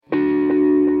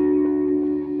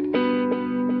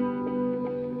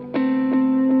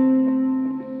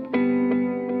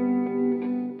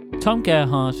Tom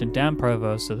Gerhardt and Dan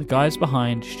Provost are the guys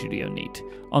behind Studio Neat.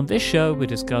 On this show, we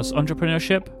discuss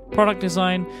entrepreneurship, product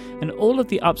design, and all of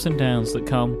the ups and downs that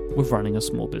come with running a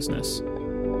small business.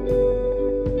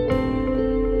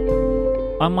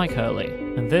 I'm Mike Hurley,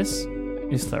 and this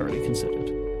is Thoroughly Considered.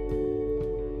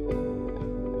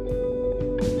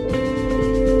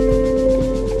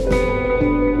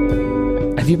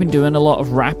 Have you been doing a lot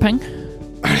of rapping?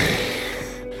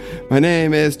 My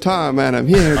name is Tom, and I'm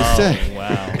here to say...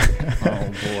 Wow.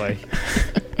 Oh, boy.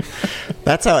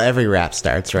 That's how every rap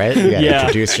starts, right? You gotta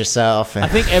introduce yourself. I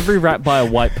think every rap by a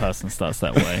white person starts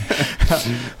that way.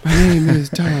 My name is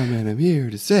Tom, and I'm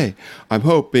here to say, I'm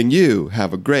hoping you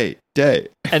have a great day.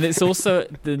 And it's also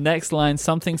the next line,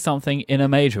 something, something in a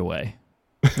major way.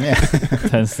 Yeah.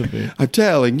 Tends to be. I'm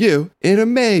telling you in a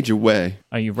major way.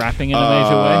 Are you rapping in a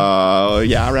major way? Oh,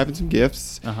 yeah, rapping some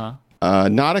gifts. Uh-huh.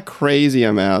 Not a crazy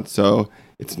amount, so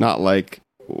it's not like...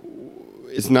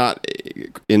 It's not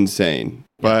insane,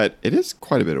 but it is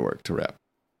quite a bit of work to rap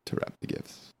the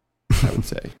gifts, I would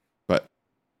say. But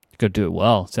You gotta do it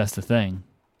well. That's the thing.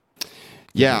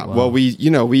 yeah, well,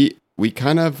 we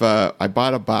kind of I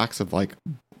bought a box of like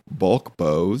bulk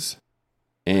bows,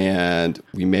 and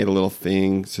we made a little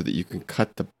thing so that you can cut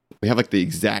we have like the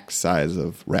exact size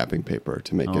of wrapping paper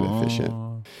to make it efficient.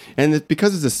 And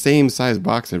because it's the same size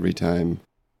box every time,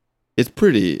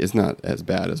 it's not as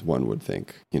bad as one would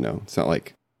think, It's not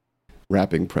like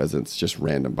wrapping presents, just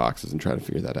random boxes and trying to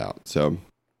figure that out. So,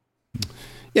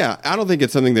 yeah, I don't think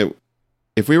it's something that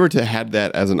if we were to have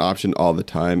that as an option all the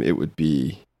time, it would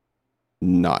be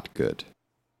not good.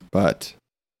 But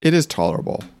it is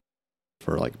tolerable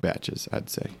for like batches, I'd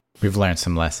say. We've learned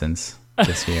some lessons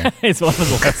this year. It's one of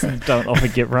the lessons. Don't offer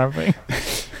gift wrapping.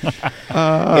 It's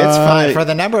fine. For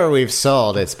the number we've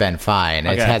sold, it's been fine.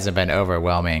 Okay. It hasn't been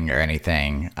overwhelming or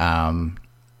anything.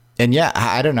 And yeah,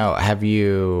 I don't know.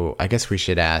 I guess we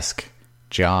should ask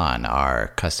John, our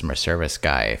customer service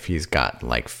guy, if he's got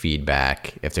like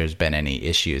feedback, if there's been any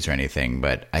issues or anything,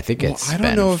 but I think it's been fine.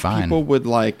 I don't know if people would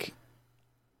like,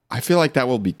 I feel like that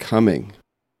will be coming.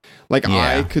 Like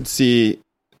I could see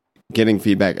getting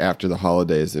feedback after the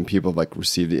holidays and people have like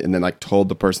received it and then like told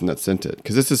the person that sent it.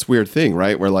 Cause it's this weird thing,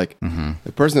 right? Where like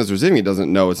the person that's receiving it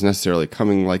doesn't know it's necessarily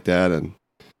coming like that. And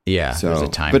yeah, so, there's a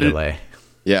time delay.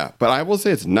 But I will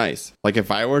say it's nice. Like if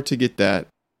I were to get that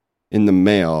in the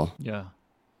mail,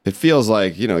 it feels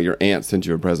like, your aunt sent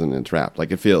you a present and it's wrapped.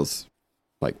 Like it feels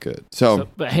like good. So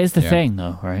but here's the thing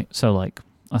though, right? So like,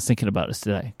 I was thinking about this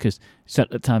today because it's at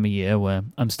the time of year where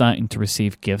I'm starting to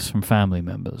receive gifts from family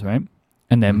members, right?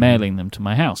 And they're mailing them to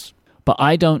my house. But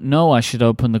I don't know I should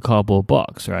open the cardboard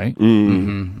box, right?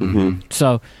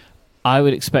 So I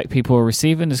would expect people are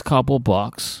receiving this cardboard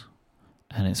box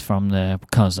and it's from their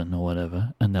cousin or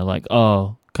whatever. And they're like,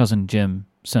 oh, cousin Jim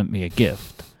sent me a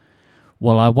gift.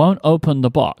 Well, I won't open the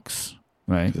box,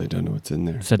 right? They don't know what's in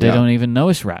there. So they don't even know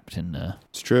it's wrapped in there.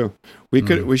 It's true.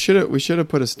 We should have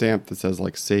put a stamp that says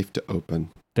like safe to open.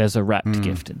 There's a wrapped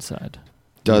gift inside.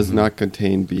 Does not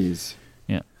contain bees.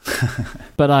 Yeah.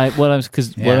 But what I was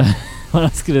going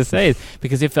to say is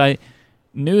because if I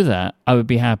knew that, I would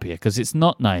be happier because it's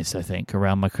not nice, I think,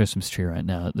 around my Christmas tree right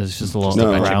now. There's just a lot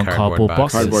of brown cardboard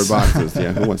boxes. Cardboard boxes,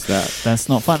 yeah. Who wants that? That's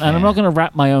not fun. And I'm not going to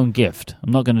wrap my own gift.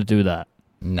 I'm not going to do that.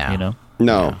 No.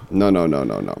 No.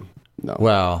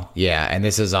 Well, yeah, and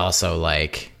this is also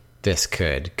like, this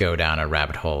could go down a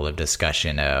rabbit hole of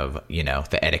discussion of,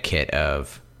 the etiquette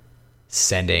of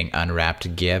sending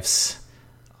unwrapped gifts,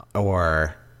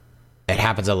 or it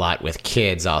happens a lot with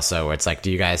kids also, where it's like,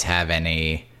 do you guys have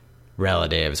any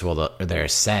relatives? Well, they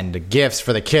send gifts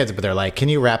for the kids, but they're like, can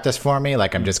you wrap this for me?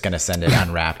 Like, I'm just going to send it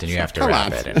unwrapped and you have to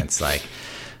wrap it. And it's like,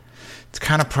 it's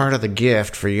kind of part of the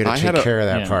gift for you to take care of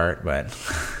that part. But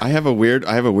I have a weird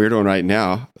one right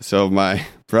now. So my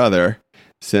brother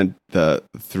sent my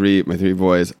three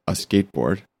boys a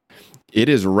skateboard. It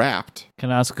is wrapped. Can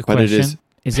I ask a question?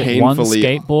 Is it one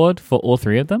skateboard for all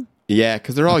three of them? Yeah,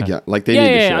 because they're all young. Like they need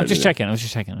to share. I was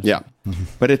just checking. Yeah,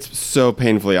 but it's so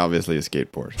painfully obviously a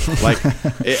skateboard. Like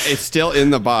it's still in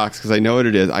the box because I know what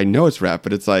it is. I know it's wrapped,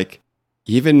 but it's like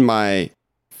even my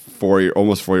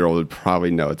almost 4-year-old would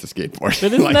probably know it's a skateboard.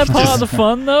 But isn't like, that part of the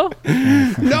fun though?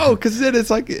 No, because then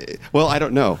it's like, well, I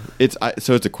don't know.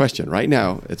 So it's a question right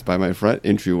now. It's by my front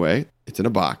entryway. It's in a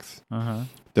box.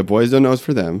 The boys don't know it's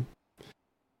for them.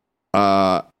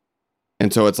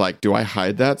 And so it's like, do I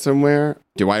hide that somewhere?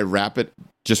 Do I wrap it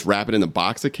in the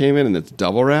box it came in and it's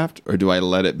double wrapped? Or do I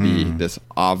let it be this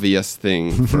obvious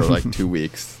thing for like 2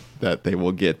 weeks that they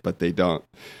will get, but they don't?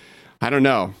 I don't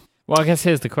know. Well, I guess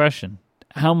here's the question.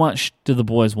 How much do the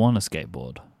boys want a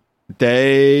skateboard?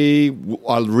 They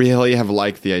really have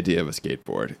liked the idea of a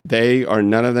skateboard.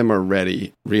 None of them are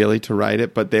ready really to ride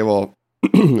it, but they will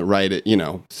ride it,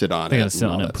 sit on it. They're going to sit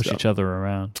on it and push each other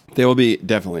around. They will be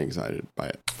definitely excited by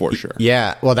it, for sure.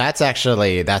 Yeah, well, that's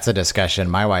a discussion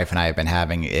my wife and I have been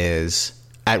having is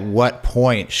at what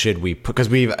point should we put, because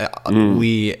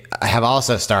we have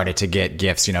also started to get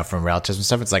gifts, from relatives and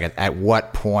stuff. It's like, at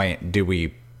what point do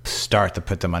we start to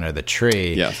put them under the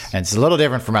tree? Yes. And it's a little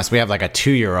different from us. We have like a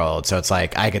 2-year-old, so it's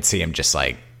like I could see him just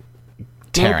like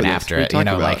tearing after it,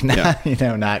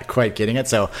 not quite getting it.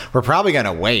 So we're probably going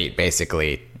to wait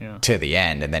basically to the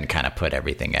end and then kind of put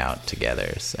everything out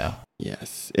together. So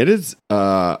yes, it is.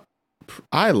 I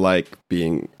like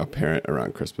being a parent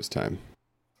around Christmas time.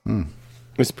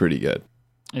 It's pretty good.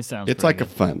 It sounds. It's like good. a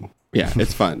fun. Yeah,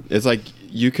 it's fun. It's like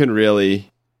you can really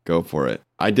go for it.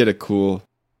 I did a cool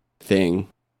thing,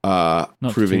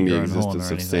 proving the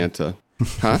existence of Santa.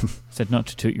 Huh? Said not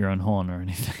to toot your own horn or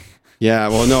anything. Yeah,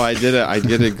 well, no, I did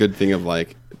a good thing of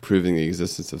like proving the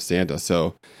existence of Santa.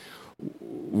 So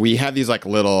we had these like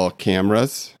little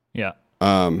cameras. Yeah.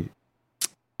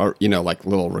 Or like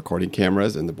little recording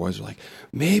cameras, and the boys were like,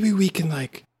 maybe we can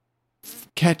like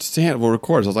catch Santa. We'll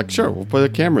record. So I was like, sure, we'll put a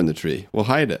camera in the tree. We'll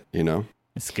hide it.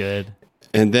 It's good.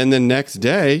 And then the next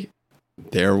day,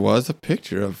 there was a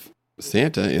picture of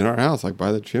Santa in our house, like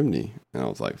by the chimney. And I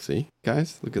was like, see,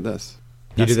 guys, look at this.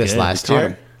 You did this last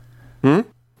year? You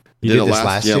did this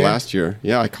last year? Yeah, last year.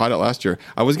 Yeah, I caught it last year.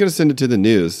 I was going to send it to the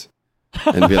news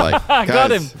and be like, I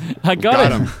got him. I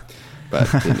got him.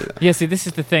 But didn't do that. Yeah, see, this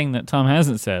is the thing that Tom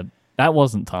hasn't said. That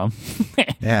wasn't Tom.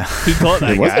 Yeah. He caught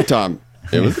that It guy. wasn't Tom.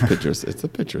 It was a picture. It's a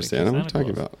picture, Santa. What are you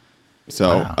talking about?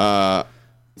 So,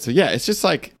 so yeah, it's just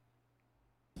like,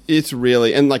 it's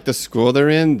really, and like the school they're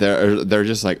in, they're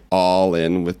just like all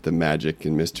in with the magic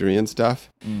and mystery and stuff.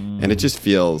 And it just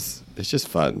feels, it's just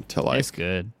fun to like. It's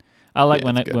good. I like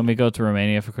when we go to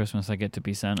Romania for Christmas, I get to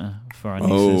be Santa for our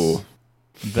nieces. Oh.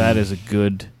 That is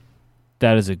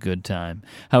a good time.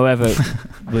 However,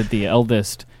 with the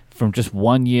eldest, from just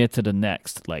 1 year to the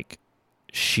next, like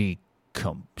she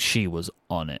was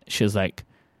on it. She was like,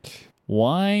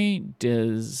 why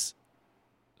does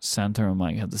Santa and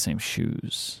Mike have the same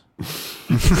shoes?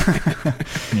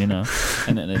 And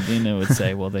then Adina would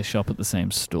say, well, they shop at the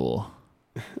same store.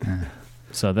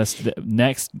 So that's the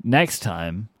next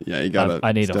time. Yeah, you gotta.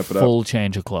 I need a full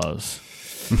change of clothes.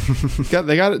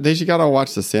 They should gotta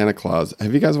watch the Santa Claus.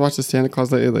 Have you guys watched the Santa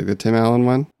Claus lately, like the Tim Allen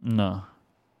one? No.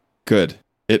 Good.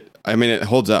 It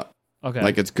holds up. Okay.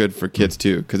 Like it's good for kids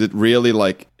too, because it really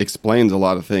like explains a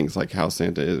lot of things, like how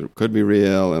Santa could be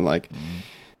real and like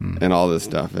and all this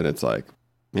stuff, and it's like,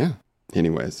 yeah.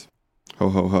 Anyways, ho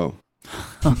ho ho.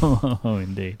 Oh,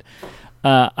 indeed.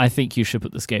 I think you should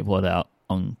put the skateboard out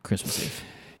on Christmas Eve.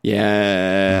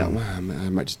 Yeah, I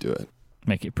might just do it.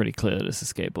 Make it pretty clear that it's a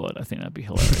skateboard. I think that'd be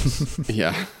hilarious.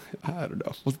 Yeah, I don't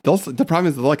know. Well, the problem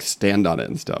is they'll like stand on it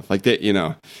and stuff, like they,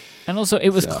 And also, it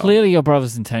was clearly your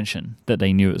brother's intention that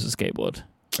they knew it was a skateboard,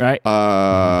 right?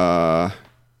 I'm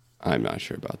not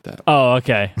sure about that. Oh,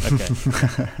 okay.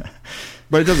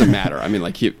 But it doesn't matter. I mean,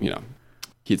 like he's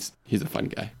a fun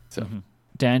guy. So,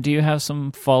 Dan, do you have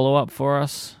some follow up for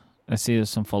us? I see there's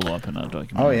some follow up in our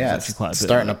document. Oh yeah, it's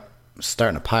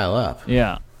starting to pile up.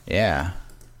 Yeah. Yeah.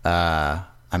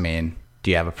 I mean,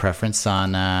 do you have a preference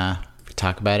on if we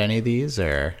talk about any of these,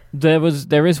 or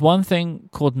there is one thing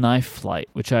called Knife Flight,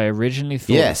 which I originally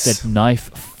thought said Knife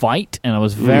Fight, and I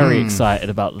was very excited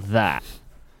about that.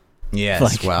 Yes,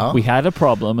 like, well, we had a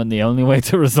problem, and the only way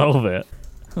to resolve it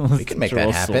was we can make that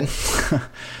happen.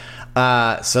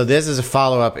 So this is a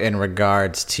follow-up in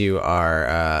regards to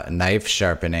our knife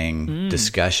sharpening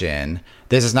discussion.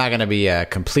 This is not going to be a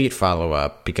complete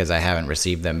follow-up because I haven't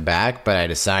received them back, but I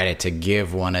decided to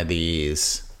give one of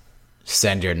these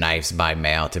send your knives by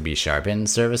mail to be sharpened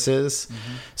services.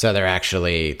 So they're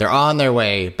on their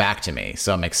way back to me.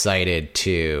 So I'm excited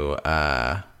to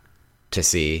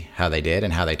see how they did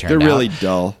and how they turned out. They're really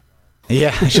dull.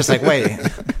 Yeah, it's just like, wait,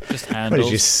 just what, did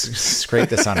you scrape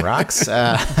this on rocks?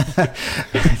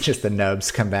 Just the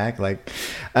nubs come back. But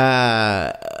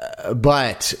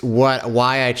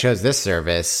why I chose this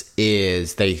service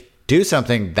is they do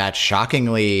something that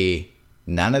shockingly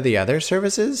none of the other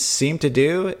services seem to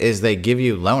do, is they give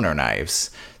you loaner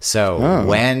knives. So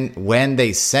when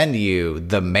they send you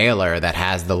the mailer that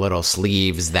has the little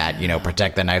sleeves that,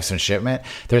 protect the knives from shipment,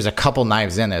 there's a couple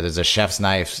knives in there. There's a chef's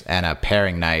knife and a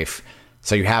paring knife.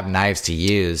 So you have knives to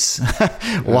use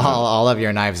while all of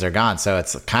your knives are gone. So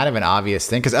it's kind of an obvious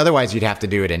thing, because otherwise you'd have to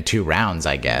do it in 2 rounds,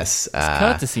 I guess. It's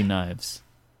courtesy knives.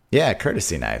 Yeah,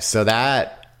 courtesy knives. So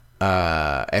that,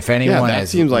 if anyone that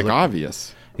seems like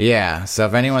obvious. Yeah, so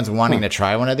if anyone's wanting to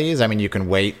try one of these, I mean, you can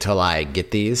wait till I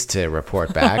get these to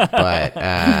report back. But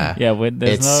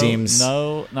there's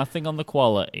nothing on the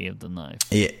quality of the knife.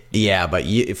 Yeah, but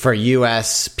for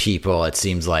U.S. people, it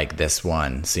seems like this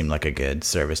one seemed like a good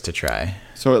service to try.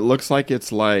 So it looks like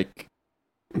it's like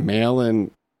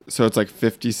mail-in. So it's like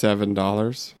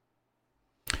 $57.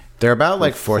 They're about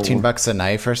like $14 a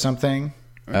knife or something.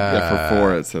 Yeah, for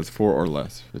 4 it says 4 or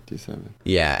less, 57.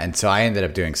 Yeah, and so I ended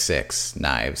up doing 6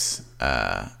 knives.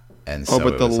 And so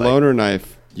but the loaner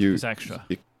knife it's extra.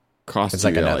 It costs it's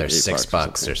like you another like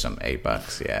 $6 or some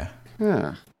 $8. Yeah.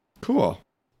 Yeah. Cool.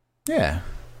 Yeah.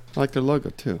 I like their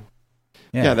logo too.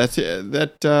 Yeah,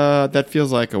 that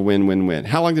feels like a win-win-win.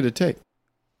 How long did it take?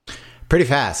 Pretty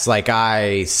fast. Like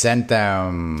I sent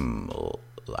them,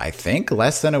 I think,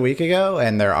 less than a week ago,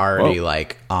 and they're already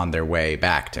like on their way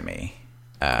back to me.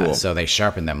 Cool. So they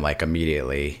sharpen them like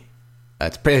immediately.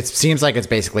 It seems like it's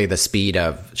basically the speed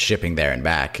of shipping there and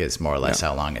back is more or less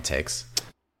how long it takes.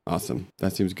 Awesome.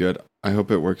 That seems good. I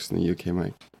hope it works in the UK,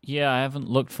 Mike. Yeah, I haven't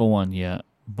looked for one yet,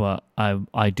 but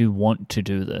I do want to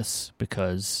do this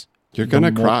because... You're going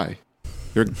to cry.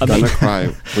 You're going to cry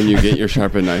when you get your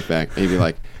sharpened knife back. Maybe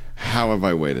like, how have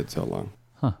I waited so long?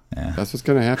 Huh. Yeah. That's what's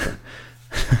going to happen.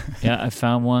 Yeah, I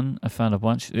found one. I found a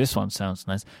bunch. This one sounds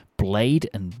nice. Blade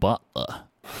and Butler.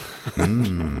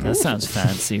 That sounds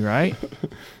fancy, right?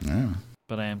 Yeah.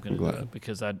 But I am going to do it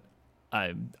because I'm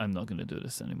not going to do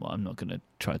this anymore. I'm not going to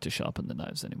try to sharpen the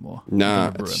knives anymore.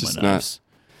 Nah, it's just not.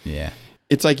 Yeah.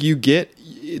 It's like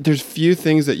there's few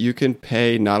things that you can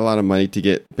pay not a lot of money to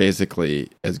get basically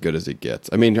as good as it gets.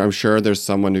 I mean, I'm sure there's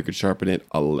someone who could sharpen it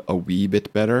a wee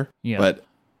bit better, but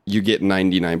you get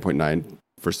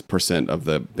 99.9% of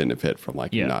the benefit from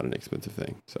not an expensive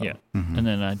thing. So. Yeah, and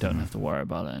then I don't have to worry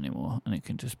about it anymore, and it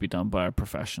can just be done by a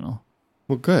professional.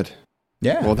 Well, good.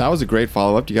 Yeah. Well, that was a great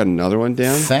follow-up. You got another one,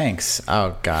 Dan? Thanks.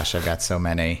 Oh, gosh, I've got so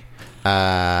many.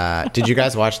 Did you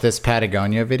guys watch this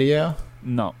Patagonia video?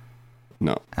 No.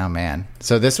 Oh, man.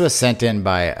 So this was sent in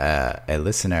by a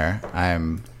listener. I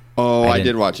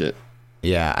did watch it.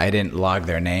 Yeah, I didn't log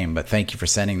their name, but thank you for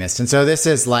sending this. And so this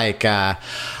is like...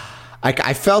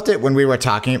 I felt it when we were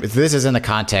talking. This is in the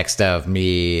context of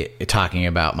me talking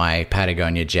about my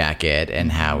Patagonia jacket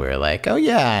and how we were like, oh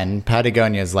yeah, and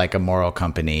Patagonia is like a moral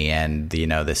company, and the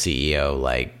CEO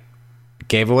like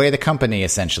gave away the company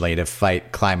essentially to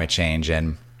fight climate change,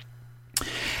 and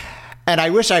I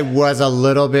wish I was a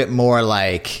little bit more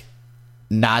like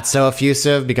not so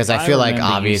effusive because I feel like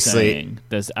obviously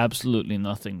there's absolutely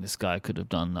nothing this guy could have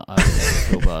done that I would ever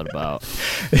feel bad about.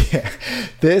 Yeah.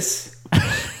 This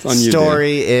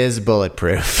story is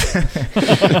bulletproof.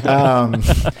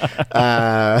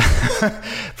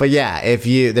 But yeah,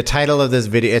 the title of this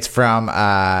video, it's from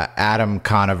Adam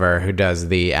Conover, who does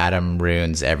the Adam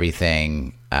Ruins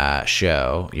Everything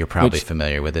show. You're probably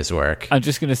familiar with his work. I'm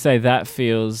just going to say that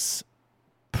feels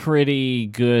pretty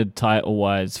good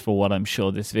title-wise for what I'm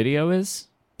sure this video is.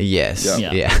 Yes.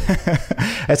 Yeah.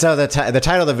 And so the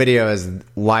title of the video is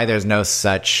Why There's No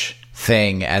Such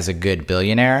Thing as a Good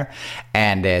Billionaire,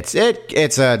 and it's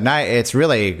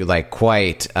really like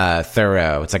quite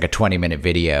thorough. It's like a 20-minute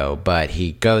video, but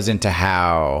he goes into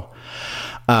how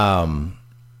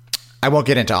I won't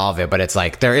get into all of it, but it's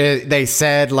like they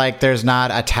said like there's not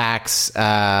a tax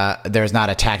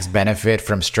benefit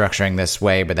from structuring this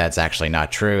way, but that's actually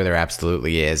not true. There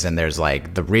absolutely is, and there's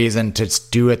like the reason to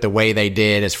do it the way they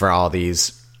did is for all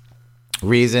these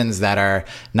reasons that are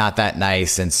not that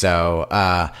nice. And so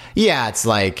it's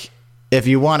like if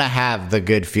you want to have the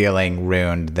good feeling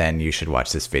ruined, then you should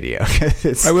watch this video.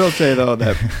 I will say though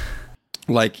that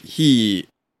like he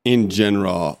in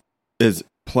general is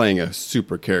playing a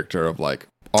super character of like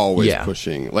always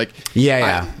pushing like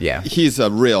he's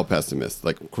a real pessimist,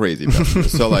 like crazy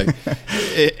pessimist. So like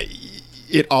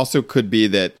it also could be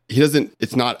that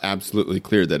it's not absolutely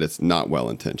clear that it's not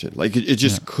well-intentioned. Like it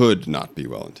just could not be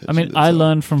well-intentioned. I mean, I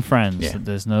learned from Friends that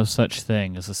there's no such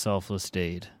thing as a selfless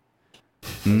deed.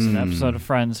 There's an episode of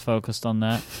Friends focused on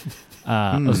that.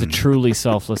 It was a truly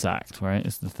selfless act, right?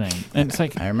 It's the thing. And it's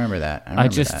like... I remember that.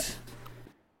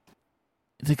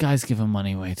 The guy's giving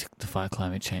money away to fight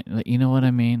climate change. Like, you know what I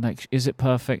mean? Like, is it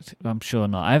perfect? I'm sure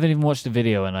not. I haven't even watched the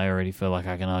video and I already feel like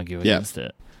I can argue against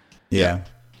it. Yeah.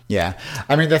 Yeah.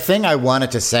 I mean, the thing I wanted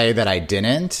to say that I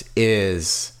didn't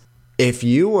is if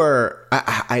you were,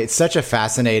 it's such a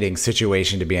fascinating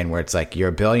situation to be in where it's like you're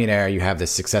a billionaire, you have this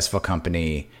successful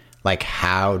company. Like,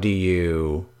 how do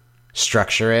you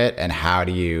structure it? And how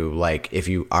do you, like, if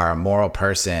you are a moral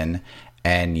person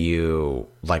and you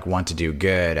like want to do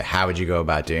good, how would you go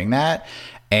about doing that?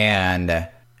 And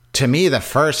to me, the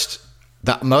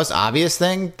most obvious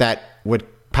thing that would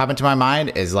pop into my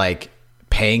mind is like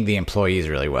paying the employees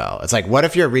really well. It's like, what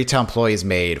if your retail employees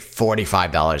made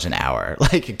 $45 an hour?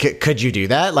 Like, could you do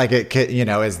that? Like, it could,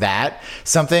 is that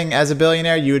something as a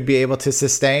billionaire you would be able to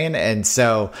sustain? And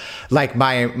so, like,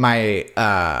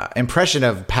 my impression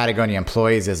of Patagonia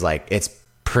employees is like, it's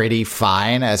pretty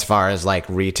fine as far as like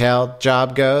retail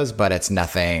job goes, but it's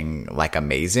nothing like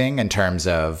amazing in terms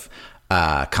of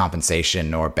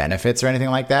compensation or benefits or anything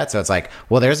like that. So it's like,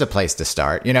 well, there's a place to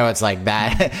start. It's like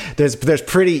that. there's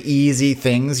pretty easy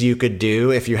things you could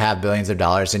do if you have billions of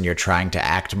dollars and you're trying to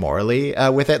act morally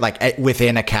with it, like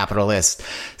within a capitalist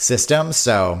system.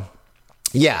 So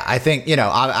yeah, I think,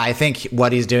 I think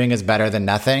what he's doing is better than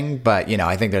nothing. But,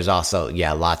 I think there's also,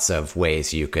 lots of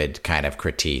ways you could kind of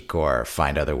critique or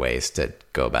find other ways to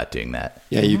go about doing that.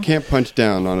 Yeah, you can't punch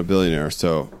down on a billionaire.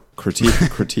 So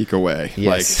critique away.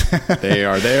 Yes. Like, they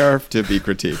are there to be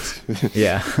critiqued.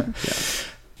 Yeah.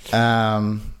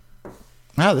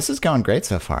 Wow, this is going great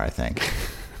so far, I think.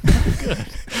 Good.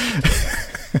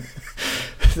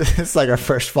 It's like our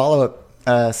first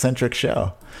follow-up centric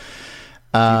show.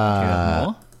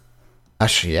 More?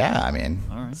 Yeah, I mean,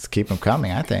 All right. Let's keep them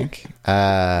coming, I think.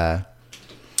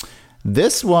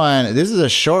 This is a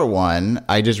short one.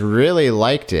 I just really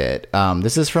liked it.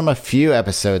 This is from a few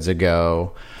episodes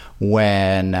ago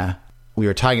when we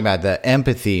were talking about the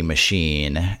empathy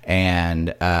machine and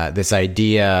this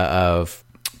idea of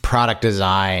product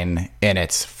design in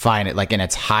its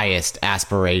highest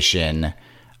aspiration,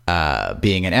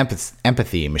 being an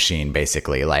empathy machine,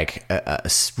 basically, like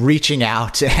reaching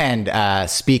out and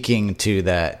speaking to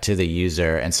the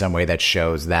user in some way that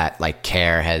shows that like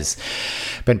care has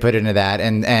been put into that.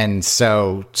 And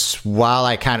so while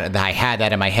I had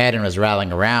that in my head and was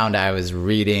rattling around, I was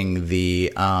reading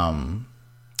the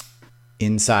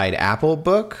Inside Apple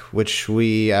book, which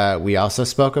we also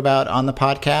spoke about on the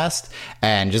podcast,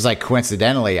 and just like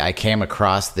coincidentally, I came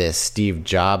across this Steve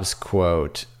Jobs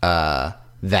quote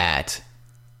that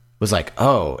was like,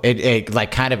 oh, it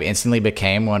like kind of instantly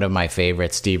became one of my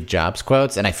favorite Steve Jobs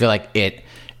quotes, and I feel like it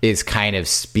is kind of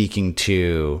speaking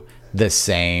to the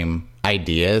same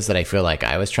ideas that I feel like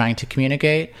I was trying to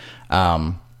communicate.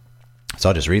 So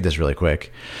I'll just read this really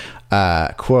quick.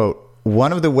 Quote,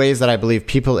 "One of the ways that I believe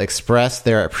people express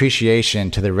their appreciation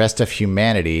to the rest of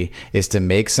humanity is to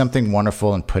make something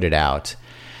wonderful and put it out.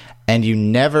 And you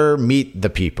never meet the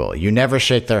people. You never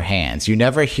shake their hands. You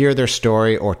never hear their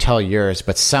story or tell yours,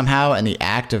 but somehow in the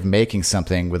act of making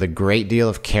something with a great deal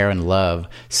of care and love,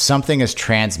 something is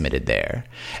transmitted there.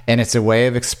 And it's a way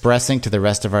of expressing to the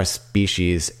rest of our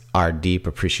species our deep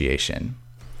appreciation."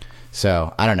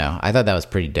 So I don't know. I thought that was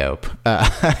pretty dope.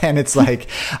 And it's like,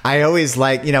 I always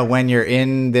like, when you're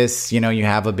in this, you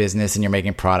have a business and you're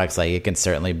making products, like it can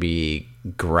certainly be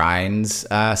grinds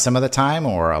some of the time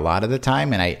or a lot of the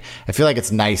time. And I feel like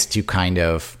it's nice to kind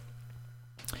of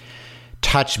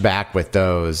touch back with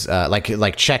those,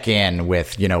 like check in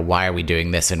with, why are we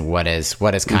doing this and what is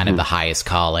kind of the highest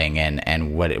calling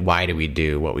and why do we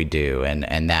do what we do?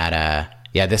 And that,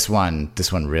 this one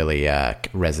really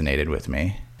resonated with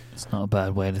me. It's not a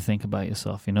bad way to think about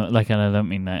yourself, like, and I don't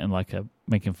mean that in like a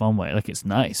making fun way. Like, it's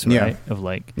nice, right? Yeah. Of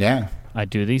like, yeah, I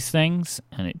do these things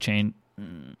and it changes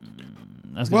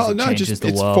just the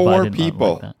it's world. for Like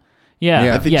people. that.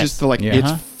 Yeah, I think just to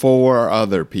it's for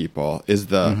other people is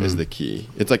the key.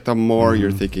 It's like the more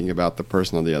you're thinking about the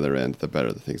person on the other end, the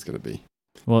better the thing's going to be.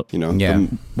 Well, yeah. Now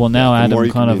the more Adam you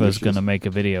can Conover be is going to make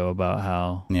a video about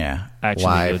how actually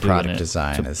why you're product doing it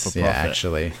design is for profit,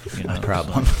 actually a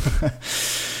problem.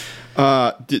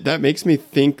 That makes me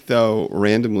think, though,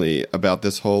 randomly about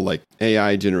this whole like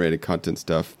AI generated content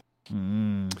stuff.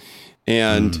 And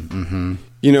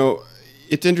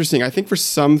it's interesting. I think for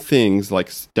some things,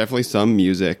 like definitely some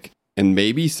music and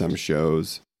maybe some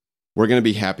shows, we're going to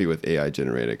be happy with AI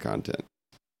generated content.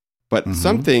 But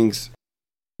some things,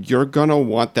 you're going to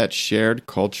want that shared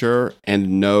culture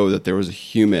and know that there was a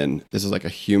human. This is like a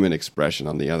human expression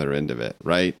on the other end of it,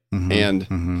 right?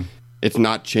 And it's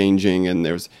not changing. And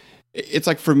it's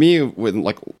like, for me, with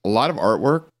like a lot of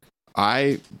artwork,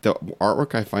 the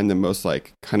artwork I find the most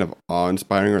like kind of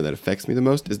awe-inspiring or that affects me the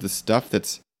most is the stuff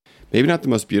that's maybe not the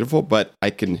most beautiful, but I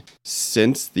can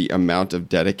sense the amount of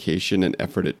dedication and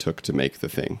effort it took to make the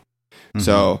thing.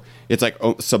 So it's like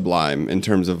sublime in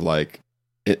terms of like,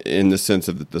 in the sense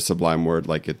of the sublime word,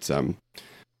 like it's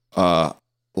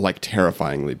like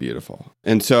terrifyingly beautiful.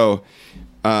 And so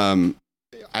I'm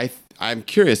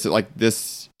curious that like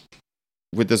this,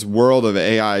 with this world of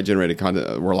AI generated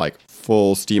content we're like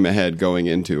full steam ahead going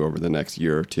into over the next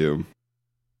year or two,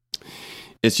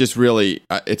 it's just really,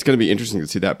 it's going to be interesting to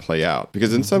see that play out,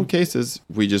 because in some cases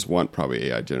we just want probably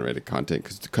AI generated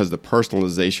content because the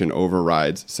personalization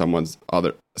overrides someone's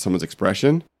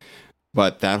expression.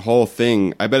 But that whole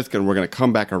thing, I bet we're going to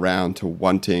come back around to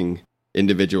wanting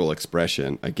individual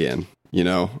expression again, you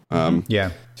know?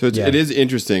 So it is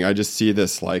interesting. I just see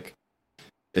this like,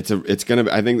 it's going to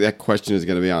be, I think that question is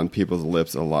going to be on people's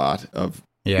lips a lot of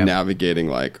navigating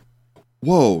like,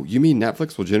 whoa, you mean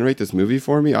Netflix will generate this movie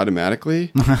for me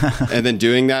automatically? And then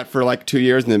doing that for like 2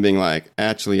 years and then being like,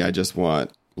 actually, I just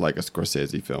want like a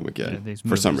Scorsese film again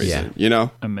for some reason, you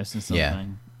know? I'm missing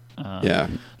something.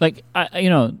 Like,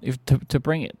 to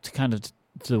bring it to kind of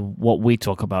to what we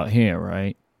talk about here,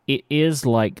 right? It is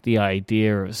like the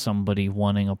idea of somebody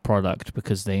wanting a product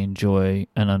because they enjoy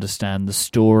and understand the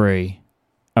story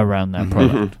around that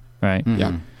product, right?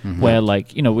 Yeah. Where,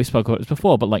 like, we spoke about this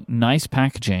before, but like nice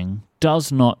packaging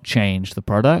does not change the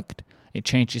product. It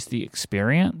changes the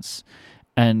experience.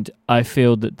 And I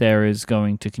feel that there is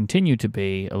going to continue to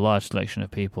be a large selection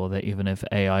of people that even if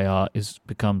AI art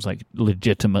becomes like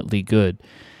legitimately good,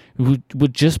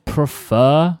 would just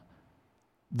prefer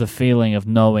the feeling of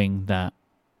knowing that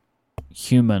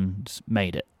humans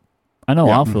made it. I know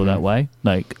I'll feel that way.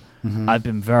 Like, I've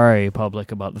been very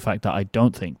public about the fact that I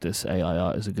don't think this AI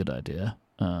art is a good idea.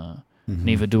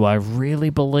 Neither do I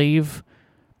really believe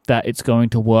that it's going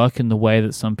to work in the way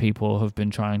that some people have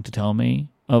been trying to tell me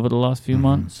over the last few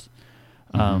months.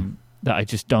 That I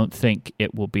just don't think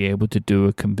it will be able to do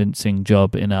a convincing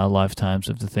job in our lifetimes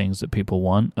of the things that people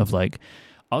want. Of like,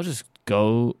 I'll just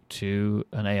go to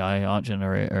an AI art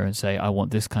generator and say, I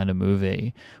want this kind of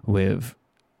movie with,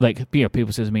 like,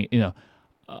 people say to me,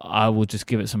 I will just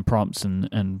give it some prompts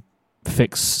and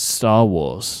fix Star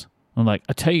Wars. I'm like,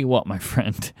 I tell you what, my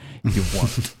friend, you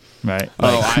won't. Right?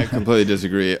 Like, I completely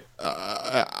disagree.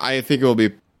 I think it will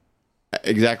be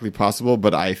exactly possible,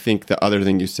 but I think the other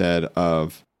thing you said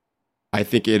of, I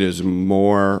think it is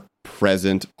more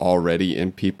present already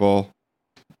in people.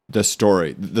 The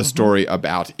story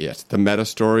about it, the meta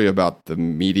story about the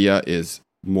media is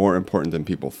more important than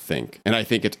people think. And I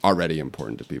think it's already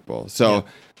important to people. So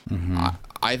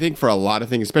I think for a lot of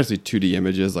things, especially 2D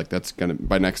images, like that's going to,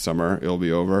 by next summer, it'll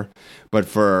be over. But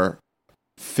for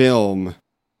film,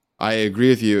 I agree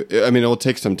with you. I mean, it will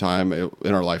take some time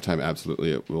in our lifetime.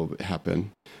 Absolutely, it will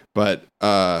happen. But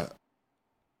I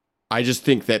just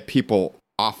think that people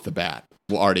off the bat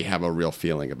will already have a real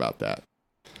feeling about that.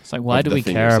 It's like, why do we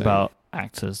care about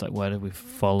actors? Like, why do we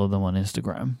follow them on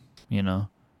Instagram? Yeah.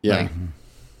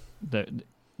 Like,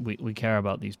 we care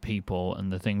about these people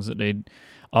and the things that they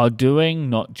are doing,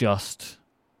 not just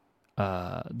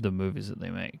the movies that they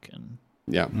make. And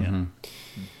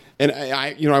And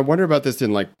I wonder about this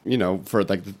in for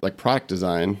like product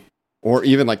design or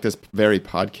even like this very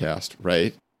podcast,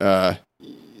 right?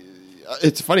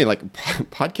 It's funny, like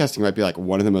podcasting might be like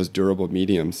one of the most durable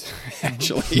mediums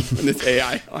actually in this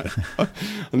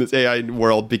AI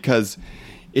world, because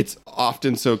it's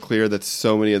often so clear that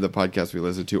so many of the podcasts we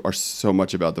listen to are so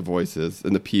much about the voices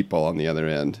and the people on the other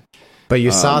end. But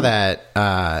you saw that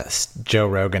Joe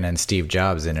Rogan and Steve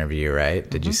Jobs interview, right?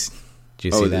 Did you see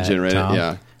that? Generated, Tom?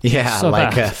 yeah. Yeah, so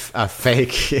like a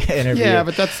fake interview. Yeah,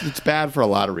 but it's bad for a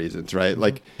lot of reasons, right?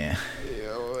 Like,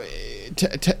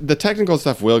 the technical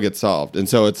stuff will get solved, and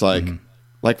so it's like,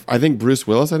 I think Bruce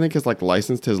Willis, has like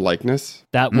licensed his likeness.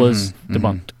 That was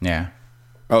debunked. Yeah.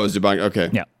 Oh, it was debunked. Okay.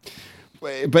 Yeah.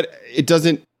 But it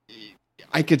doesn't.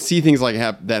 I could see things like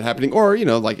that happening, or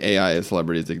like AI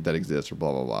celebrities that exist, or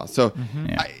blah blah blah. So,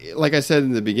 like I said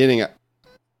in the beginning,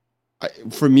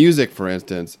 for music, for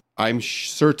instance, I'm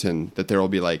certain that there will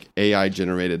be like AI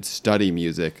generated study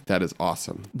music that is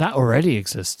awesome. That already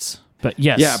exists. But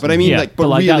yes. Yeah, but I mean, but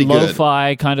like really that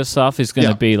lo-fi kind of stuff is going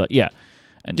to be like,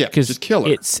 just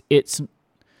killer. It's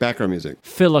background music,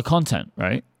 filler content,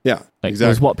 right? Yeah, like,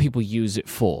 exactly. That's what people use it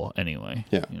for anyway.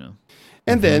 Yeah,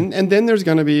 and then there's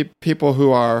going to be people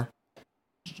who are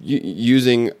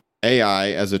using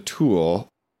AI as a tool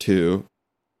to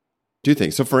do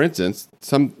things. So, for instance,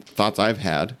 some thoughts I've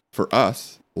had for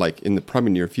us, like in the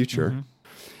probably near future,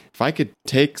 if I could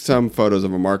take some photos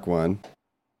of a Mark I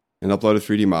and upload a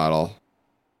 3D model,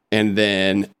 and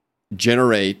then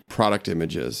generate product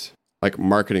images, like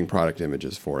marketing product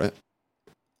images for it,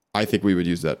 I think we would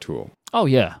use that tool. Oh,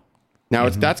 yeah. Now,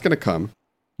 that's going to come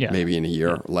maybe in a year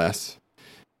or less.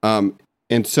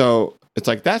 And so it's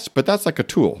like that's like a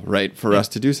tool, right, for us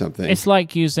to do something. It's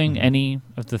like using any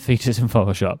of the features in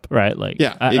Photoshop, right? Like,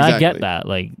 exactly. I get that.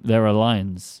 Like, there are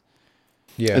lines.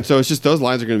 Yeah. And so it's just those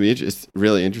lines are going to be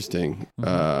really interesting.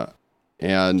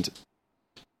 And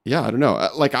yeah, I don't know.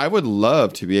 Like, I would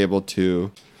love to be able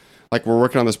to like we're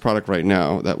working on this product right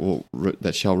now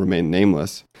that shall remain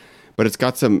nameless, but it's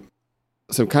got some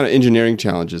kind of engineering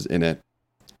challenges in it.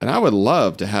 And I would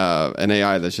love to have an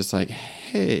AI that's just like,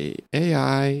 hey,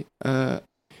 AI, are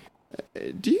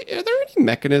there any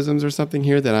mechanisms or something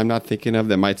here that I'm not thinking of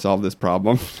that might solve this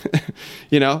problem?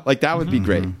 Like that would be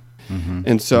great. Mm-hmm.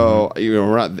 And so,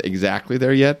 we're not exactly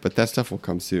there yet, but that stuff will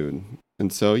come soon.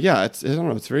 And so, yeah, I don't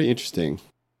know, it's very interesting.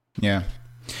 Yeah.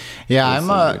 Yeah,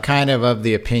 I'm kind of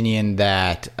the opinion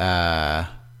that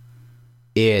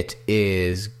it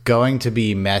is going to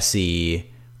be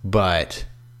messy, but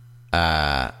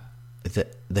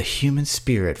the human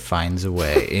spirit finds a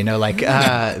way.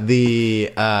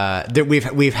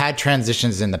 We've had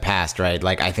transitions in the past, right?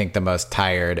 Like I think the most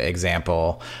tired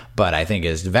example, but I think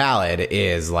is valid,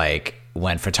 is like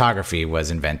when photography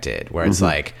was invented, where it's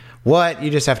like, what? You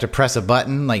just have to press a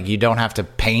button? Like you don't have to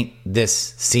paint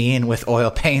this scene with oil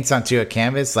paints onto a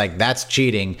canvas? Like that's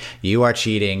cheating. You are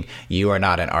cheating. You are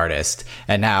not an artist.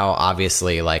 And now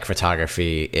obviously like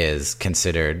photography is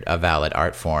considered a valid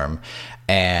art form.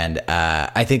 And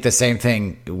I think the same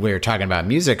thing, we were talking about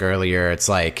music earlier. It's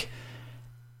like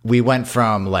we went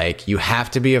from like you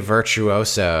have to be a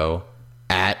virtuoso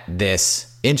at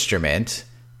this instrument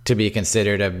to be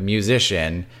considered a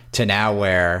musician, to now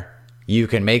where you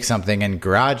can make something in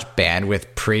GarageBand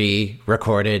with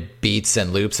pre-recorded beats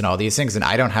and loops and all these things, and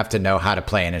I don't have to know how to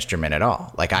play an instrument at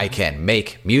all. Like I can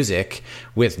make music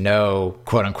with no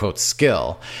quote unquote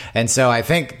skill. And so I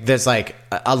think there's like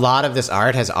a lot of this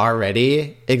art has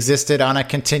already existed on a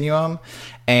continuum,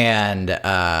 and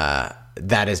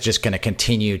that is just going to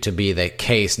continue to be the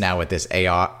case now with this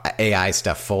AI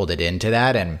stuff folded into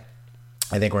that. And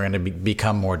I think we're going to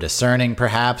become more discerning,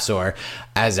 perhaps, or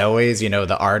as always,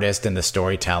 the artist and the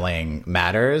storytelling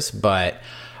matters. But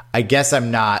I guess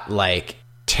I'm not like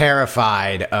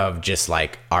terrified of just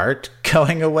like art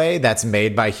going away that's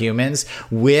made by humans,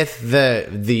 with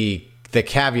the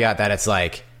caveat that it's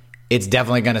like it's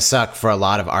definitely going to suck for a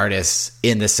lot of artists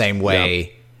in the same way.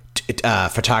 Yeah.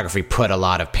 Photography put a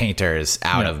lot of painters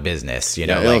out of business.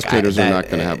 Illustrators are not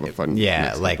going to have a fun.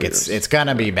 Yeah, like it's going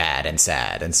to be bad and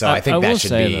sad, and so I think that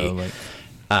should be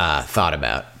thought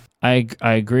about. I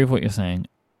agree with what you're saying.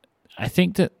 I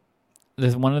think that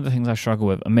there's one of the things I struggle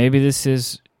with, and maybe this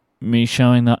is me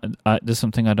showing that there's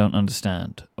something I don't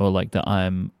understand, or like that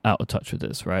I'm out of touch with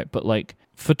this, right? But like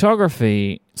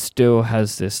photography still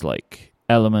has this like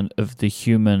element of the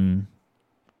humanness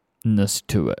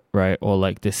to it, right? Or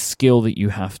like this skill that you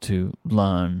have to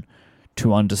learn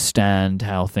to understand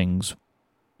how things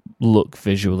look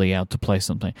visually, how to play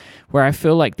something. Where I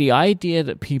feel like the idea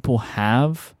that people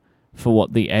have for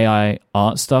what the AI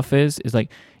art stuff is like,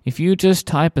 if you just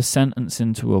type a sentence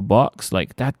into a box,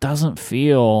 like that doesn't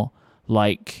feel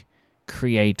like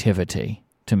creativity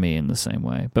to me in the same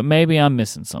way. But maybe I'm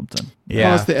missing something.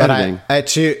 Yeah, the but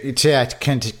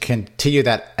to continue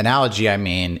that analogy, I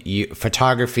mean,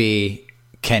 photography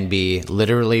can be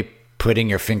literally putting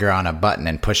your finger on a button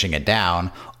and pushing it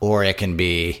down, or it can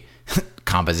be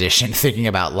composition, thinking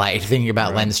about light, thinking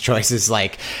about lens choices,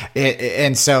 like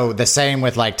and so the same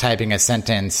with like typing a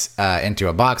sentence into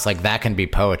a box, like that can be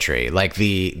poetry. Like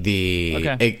the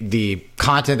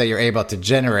content that you're able to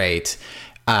generate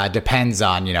depends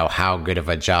on how good of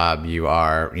a job you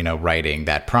are writing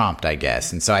that prompt, I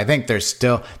guess. And so I think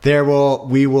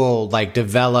we will like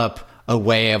develop a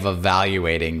way of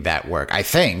evaluating that work. I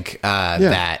think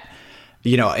that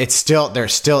there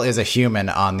still is a human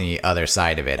on the other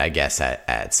side of it, I guess,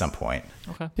 at some point.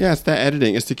 Okay. Yeah, it's that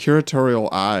editing. It's the curatorial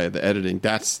eye, the editing.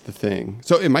 That's the thing.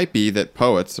 So it might be that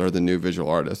poets are the new visual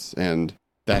artists, and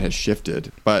that has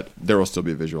shifted, but there will still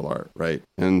be visual art, right?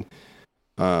 And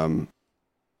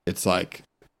it's like,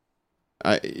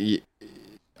 I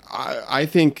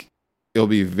think it'll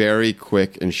be very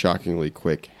quick and shockingly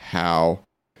quick how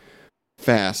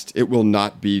fast it will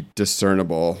not be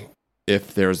discernible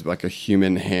if there's like a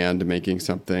human hand making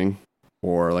something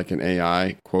or like an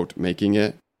AI quote making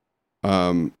it.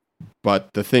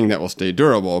 But the thing that will stay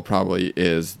durable probably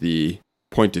is the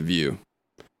point of view,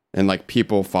 and like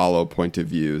people follow point of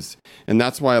views. And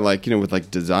that's why like, with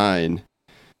like design,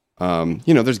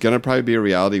 there's going to probably be a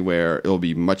reality where it'll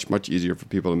be much, much easier for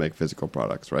people to make physical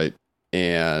products, right?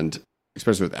 And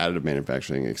especially with additive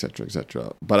manufacturing, et cetera, et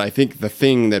cetera. But I think the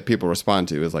thing that people respond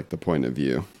to is like the point of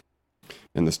view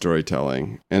and the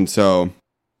storytelling. And so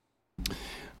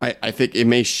I think it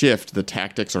may shift the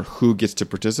tactics or who gets to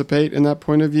participate in that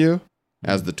point of view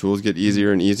as the tools get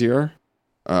easier and easier.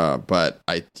 But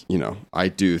I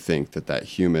do think that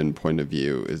human point of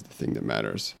view is the thing that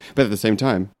matters. But at the same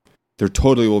time, there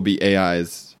totally will be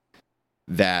AIs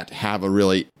that have a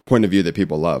really point of view that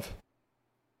people love.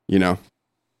 you know?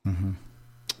 Mm-hmm.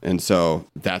 And so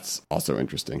that's also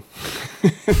interesting.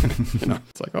 You know,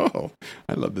 it's like, oh,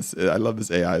 I love this. I love this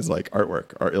AI's like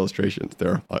artwork, our illustrations.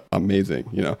 They're amazing,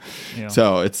 you know? Yeah.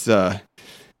 So it's a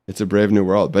brave new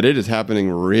world, but it is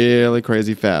happening really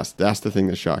crazy fast. That's the thing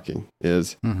that's shocking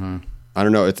is, I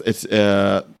don't know.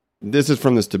 This is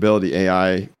from the Stability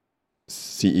AI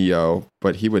CEO,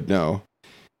 but he would know.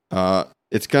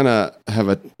 It's gonna have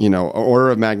a order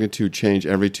of magnitude change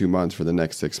every 2 months for the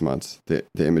next 6 months. The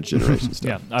image generation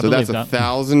stuff. Yeah, I so believe that's that.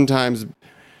 1,000 times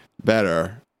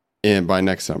better by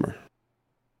next summer.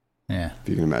 Yeah, if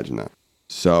you can imagine that.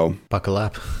 So buckle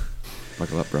up,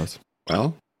 bros.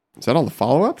 Well, is that all the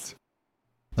follow-ups?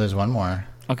 There's one more.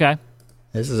 Okay.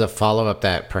 This is a follow-up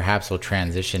that perhaps will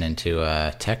transition into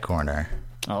a Tech Corner.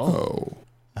 Oh.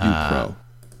 Pro.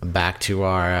 Back to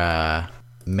our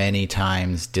many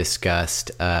times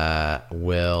discussed,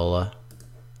 will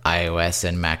iOS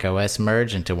and macOS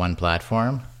merge into one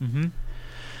platform? Mm-hmm.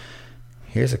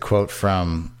 Here's a quote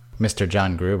from Mr.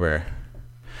 John Gruber.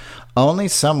 Only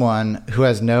someone who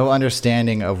has no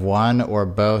understanding of one or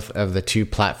both of the two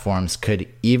platforms could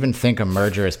even think a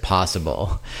merger is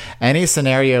possible. Any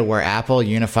scenario where Apple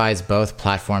unifies both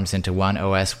platforms into one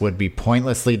OS would be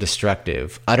pointlessly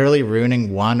destructive, utterly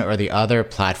ruining one or the other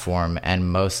platform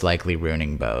and most likely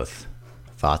ruining both.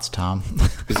 Thoughts, Tom?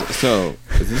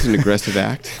 Is this an aggressive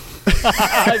act?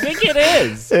 I think it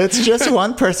is. It's just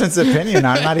one person's opinion.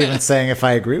 I'm not even saying if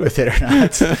I agree with it or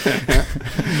not.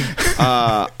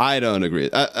 I don't agree.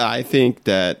 I think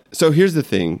that... So here's the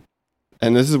thing,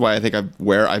 and this is why I think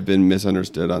I've been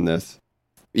misunderstood on this,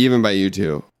 even by you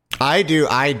two. I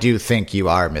do think you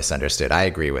are misunderstood. I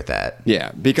agree with that.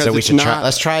 Yeah, because so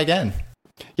let's try again.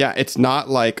 Yeah, it's not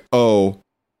like,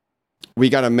 we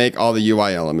got to make all the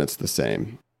UI elements the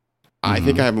same. I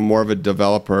think I have more of a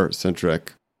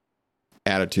developer-centric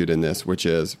attitude in this, which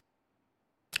is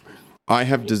I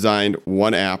have designed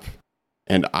one app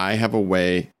and I have a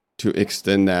way to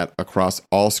extend that across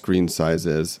all screen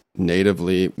sizes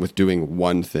natively with doing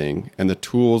one thing, and the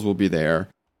tools will be there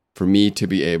for me to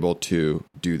be able to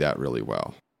do that really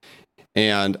well.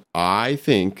 And I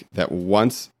think that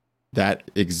once that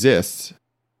exists,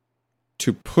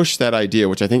 to push that idea,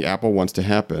 which I think Apple wants to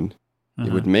happen,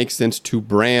 it would make sense to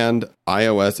brand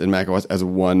iOS and macOS as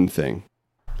one thing.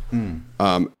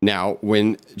 Now,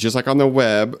 just like on the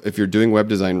web, if you're doing web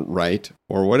design right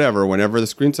or whatever, whenever the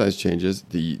screen size changes,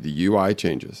 the UI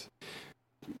changes.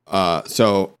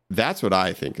 So that's what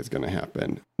I think is going to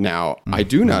happen. Now, I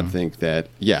do not think that,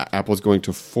 Apple's going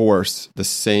to force the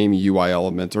same UI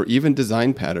elements or even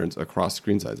design patterns across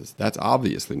screen sizes. That's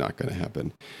obviously not going to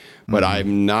happen. But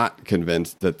I'm not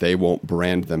convinced that they won't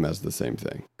brand them as the same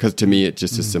thing. Because to me, it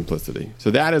just is simplicity.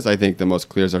 So that is, I think, the most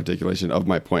clearest articulation of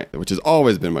my point, which has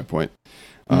always been my point.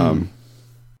 I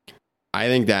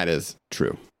think that is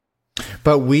true.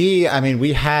 But we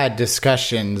had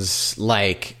discussions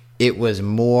like it was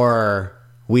more,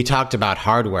 we talked about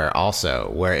hardware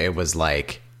also, where it was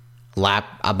like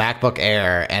a MacBook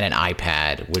Air and an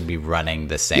iPad would be running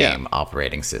the same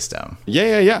operating system.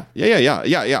 Yeah.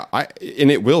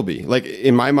 And it will be. Like,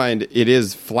 in my mind, it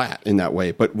is flat in that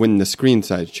way. But when the screen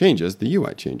size changes, the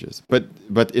UI changes. But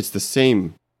it's the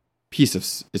same piece of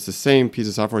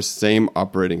software, same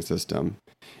operating system.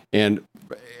 And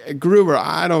Gruber,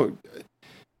 I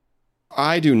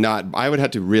would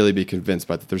have to really be convinced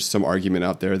by that there's some argument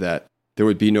out there that there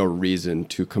would be no reason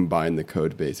to combine the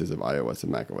code bases of iOS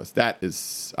and macOS.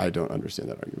 I don't understand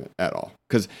that argument at all.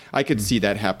 Because I could see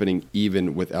that happening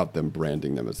even without them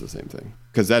branding them as the same thing.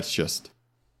 Because that's just,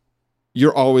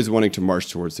 you're always wanting to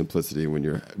march towards simplicity when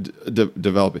you're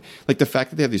developing. Like the fact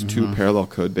that they have these two parallel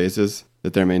code bases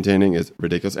that they're maintaining is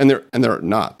ridiculous. And they're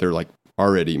not. They're like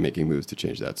already making moves to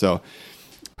change that. So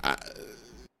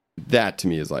that to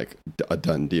me is like a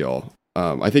done deal.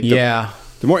 I think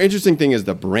the more interesting thing is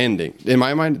the branding. In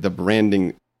my mind, the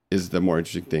branding is the more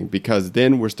interesting thing, because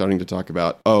then we're starting to talk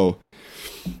about,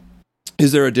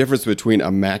 is there a difference between a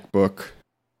MacBook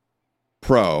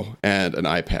Pro and an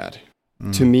iPad?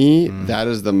 To me, that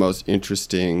is the most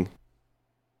interesting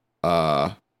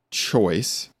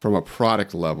choice from a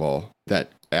product level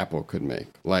that Apple could make.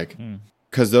 Like,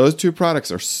 because those two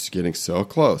products are getting so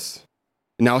close.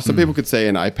 Now, some people could say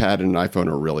an iPad and an iPhone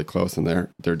are really close and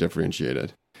they're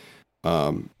differentiated.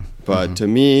 But to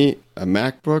me, a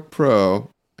MacBook Pro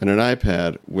and an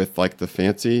iPad with like the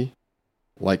fancy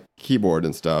like keyboard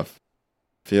and stuff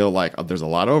feel like there's a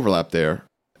lot of overlap there.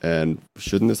 And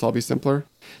shouldn't this all be simpler?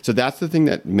 So that's the thing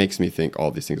that makes me think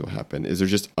all these things will happen, is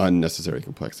there's just unnecessary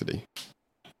complexity.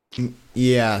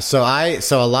 Yeah, so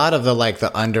a lot of the like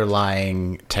the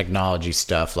underlying technology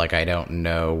stuff, like I don't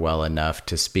know well enough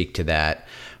to speak to that.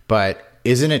 But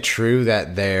isn't it true that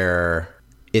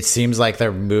it seems like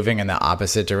they're moving in the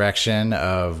opposite direction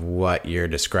of what you're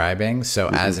describing? So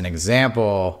as an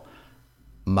example,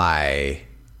 my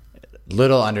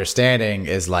little understanding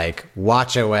is like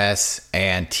watchOS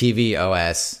and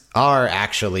tvOS are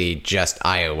actually just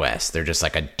iOS. They're just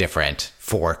like a different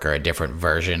fork or a different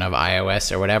version of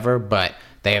iOS or whatever, but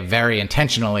they have very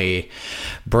intentionally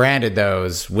branded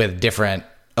those with different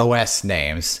OS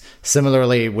names.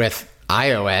 Similarly with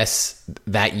iOS,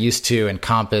 that used to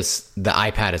encompass the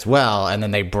iPad as well, and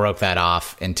then they broke that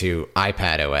off into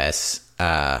iPadOS,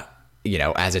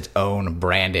 as its own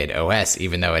branded OS,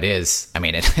 even though it's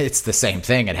the same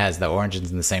thing. It has the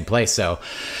origins in the same place. So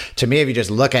to me, if you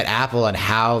just look at Apple and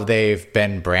how they've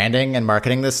been branding and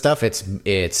marketing this stuff, it's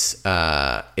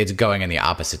going in the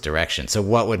opposite direction. So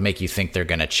what would make you think they're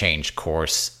going to change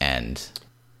course and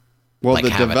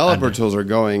the developer tools are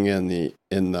going in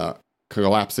the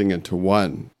collapsing into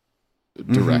one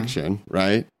direction,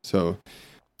 right? So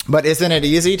but isn't it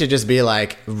easy to just be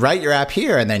like, write your app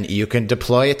here and then you can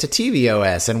deploy it to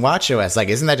tvOS and watchOS? Like,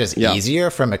 isn't that just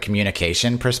easier from a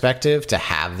communication perspective to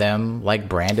have them like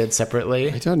branded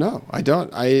separately? I don't know. I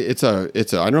don't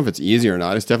know if it's easy or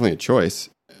not. It's definitely a choice.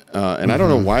 And I don't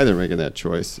know why they're making that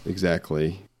choice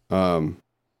exactly. It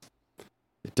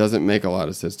doesn't make a lot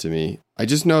of sense to me. I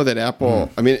just know that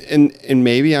Apple, and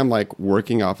maybe I'm like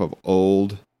working off of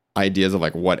old ideas of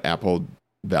like what Apple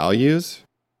values,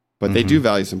 but they do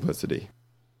value simplicity.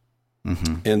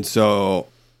 And so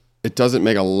it doesn't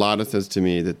make a lot of sense to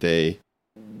me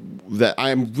that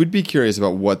I would be curious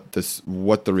about what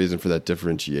the reason for that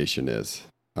differentiation is.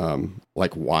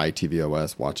 Like why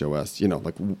tvOS, watchOS,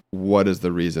 like what is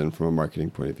the reason from a marketing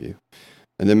point of view?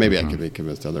 And then maybe I could be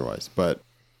convinced otherwise, but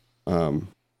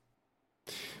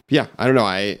yeah, I don't know.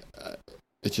 It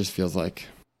just feels like.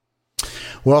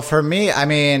 Well, for me,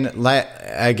 again,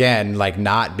 like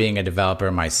not being a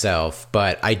developer myself,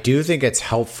 but I do think it's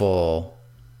helpful.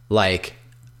 Like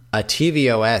a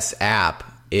tvOS app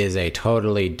is a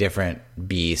totally different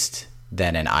beast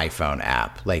than an iPhone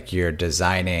app. Like you're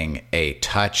designing a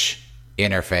touch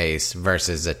interface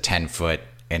versus a 10-foot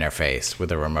interface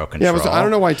with a remote control. Yeah, but I don't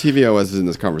know why tvOS is in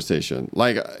this conversation.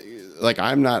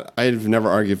 I've never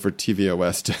argued for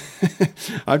tvOS.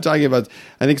 I'm talking about,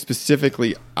 I think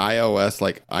specifically iOS,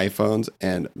 like iPhones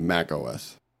and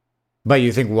macOS. But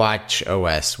you think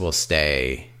watchOS will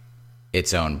stay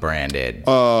its own branded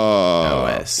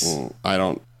OS?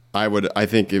 I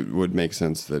think it would make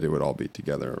sense that it would all be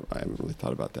together. I haven't really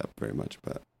thought about that very much,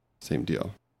 but same deal.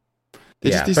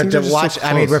 But to watch,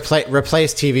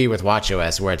 replace TV with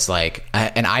watchOS, where it's like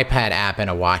an iPad app and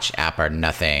a watch app are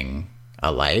nothing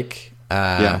alike.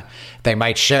 They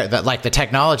might share that, like the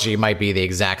technology might be the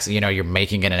exact, you're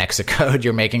making it in Xcode,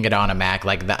 you're making it on a Mac,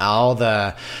 like all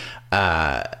the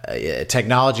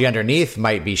technology underneath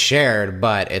might be shared,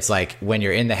 but it's like when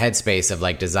you're in the headspace of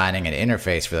like designing an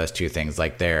interface for those two things,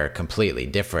 like they're completely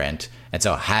different. And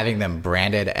so having them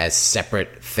branded as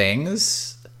separate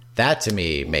things, that to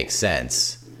me makes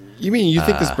sense. You mean you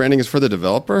think this branding is for the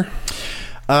developer?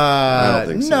 I don't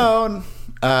think so.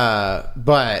 No,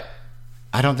 but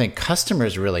I don't think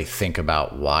customers really think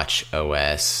about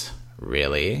watchOS,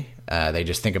 really. They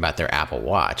just think about their Apple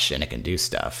Watch and it can do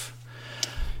stuff.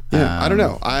 Yeah, I don't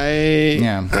know.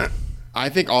 I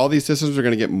think all these systems are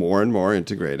going to get more and more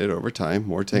integrated over time,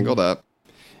 more tangled up.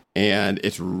 And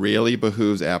it really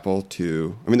behooves Apple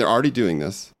to, they're already doing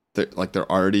this.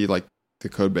 They're already like the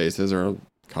code bases are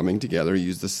coming together,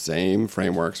 use the same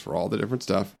frameworks for all the different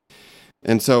stuff.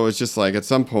 And so it's just like at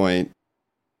some point,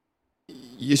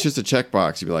 it's just a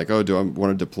checkbox. You'd be like, oh, do I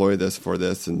want to deploy this for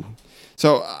this? And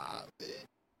so,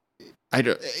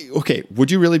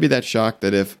 would you really be that shocked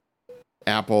that if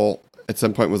Apple at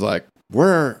some point was like,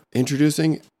 we're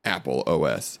introducing Apple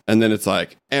OS, and then it's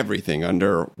like everything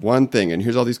under one thing, and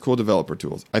here's all these cool developer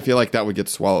tools? I feel like that would get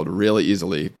swallowed really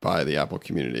easily by the Apple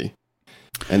community.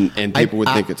 And people would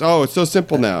think it's so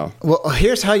simple now. Well,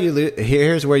 here's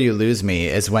where you lose me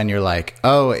is when you're like,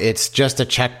 oh, it's just a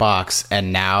checkbox,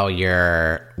 and now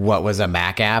what was a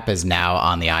Mac app is now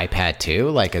on the iPad too.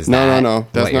 Like, is no,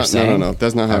 that's not saying? No,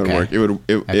 that's not how it would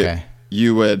work.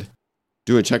 You would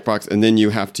do a checkbox, and then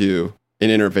you have to an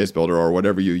interface builder or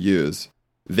whatever you use,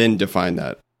 then define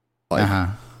that,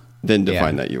 then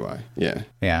define that UI. Yeah,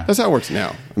 that's how it works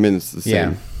now. It's the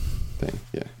same thing.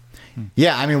 Yeah.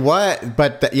 Yeah,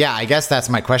 I guess that's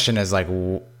my question is like,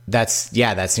 that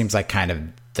seems like kind of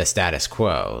the status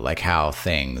quo, like how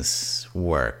things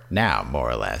work now, more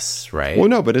or less, right? Well,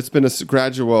 no, but it's been a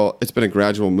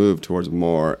gradual move towards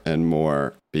more and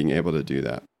more being able to do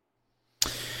that.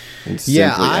 And simply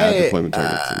add deployment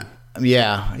targets.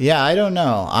 Yeah, I don't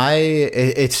know.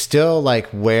 It's still like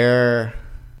where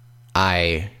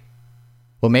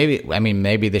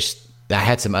maybe this. I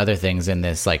had some other things in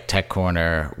this like tech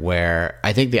corner where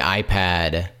I think the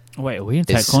iPad. Wait, are we in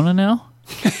tech corner now?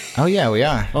 Oh yeah, we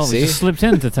are. Oh, we just slipped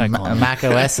into tech corner. Mac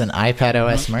OS and iPad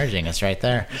OS merging. It's right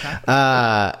there.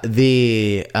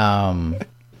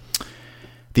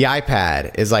 The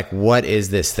iPad is like, what is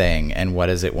this thing and what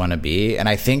does it want to be? And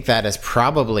I think that is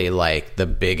probably like the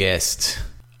biggest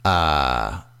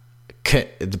the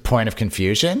point of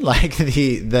confusion, like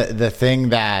the thing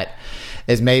that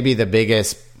is maybe the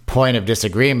biggest point of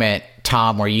disagreement,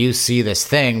 Tom, where you see this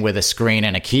thing with a screen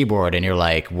and a keyboard and you're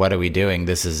like, what are we doing?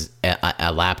 This is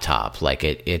a laptop. Like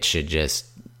it should just,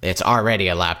 it's already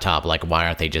a laptop. Like, why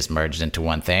aren't they just merged into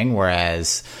one thing?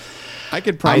 Whereas I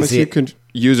could promise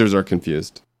users are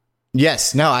confused.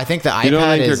 Yes. No, I think the iPad you don't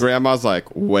think your grandma's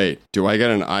like, wait, do I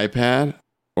get an iPad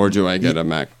or do I get a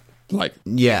Mac? Like,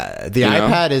 yeah, the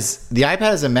iPad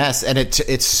is a mess, and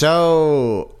it's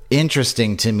so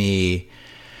interesting to me.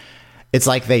 It's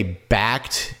like they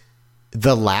backed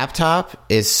the laptop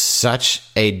is such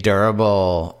a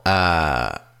durable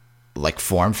like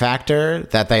form factor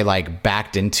that they like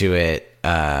backed into it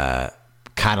kind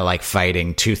of like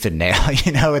fighting tooth and nail.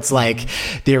 You know, it's like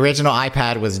the original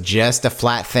iPad was just a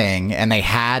flat thing, and they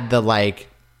had the like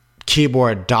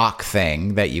keyboard dock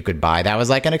thing that you could buy. That was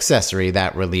like an accessory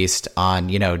that released on,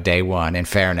 you know, day one, in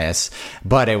fairness,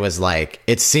 but it was like,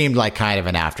 it seemed like kind of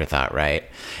an afterthought, right?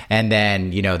 And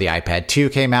then, you know, the iPad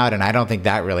 2 came out, and I don't think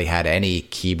that really had any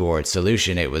keyboard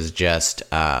solution. It was just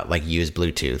like use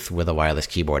Bluetooth with a wireless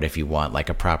keyboard if you want like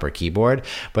a proper keyboard.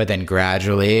 But then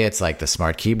gradually it's like the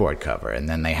smart keyboard cover, and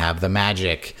then they have the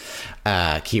Magic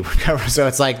keyboard cover. So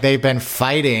it's like they've been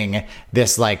fighting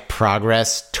this like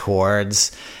progress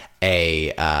towards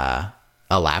a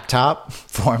laptop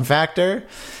form factor.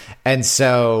 And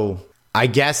so I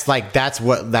guess like that's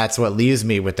what leaves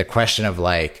me with the question of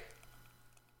like,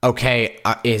 okay,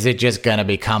 is it just going to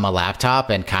become a laptop,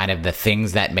 and kind of the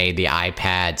things that made the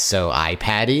iPad so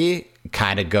iPad-y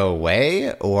kind of go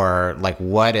away? Or like,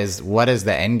 what is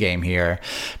the end game here?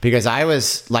 Because I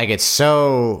was like, it's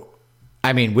so,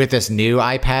 I mean, with this new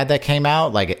iPad that came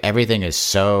out, like everything is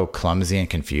so clumsy and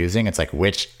confusing. It's like,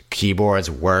 which keyboards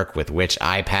work with which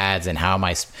iPads, and how am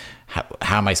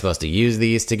I supposed to use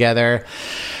these together?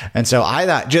 And so I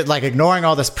thought, just like ignoring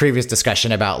all this previous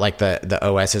discussion about like the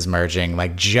OS is merging,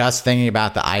 like just thinking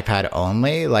about the iPad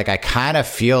only, like I kind of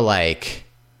feel like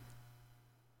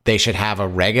they should have a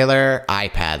regular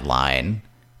iPad line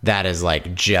that is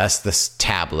like just this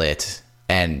tablet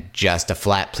and just a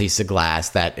flat piece of glass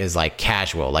that is like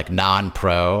casual, like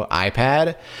non-pro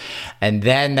iPad. And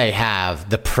then they have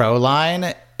the Pro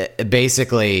line,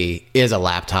 basically is a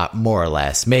laptop more or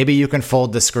less. Maybe you can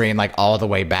fold the screen like all the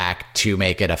way back to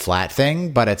make it a flat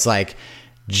thing, but it's like,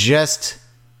 just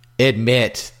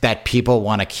admit that people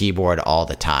want a keyboard all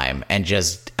the time and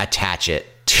just attach it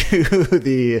to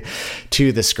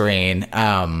the screen.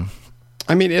 I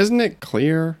mean, isn't it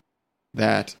clear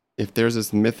that if there's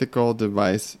this mythical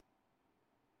device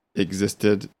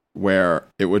existed where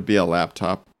it would be a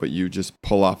laptop, but you just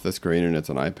pull off the screen and it's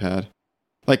an iPad?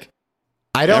 Like,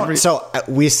 I don't. So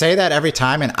we say that every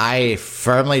time, and I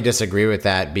firmly disagree with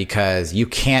that, because you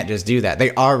can't just do that.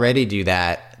 They already do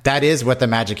that. That is what the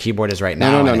Magic Keyboard is right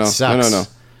now.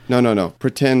 No.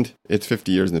 Pretend it's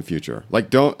 50 years in the future. Like,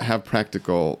 don't have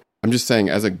practical. I'm just saying,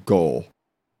 as a goal,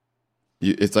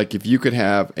 it's like if you could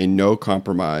have a no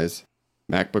compromise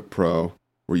MacBook Pro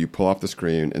where you pull off the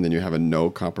screen and then you have a no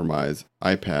compromise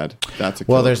iPad, that's a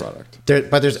killer product.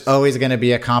 But there's always going to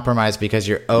be a compromise, because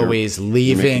you're always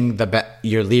leaving the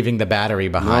battery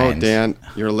behind. No, Dan,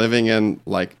 you're living in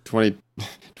like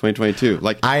 2022.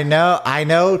 Like, I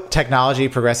know technology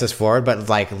progresses forward, but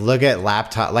like, look at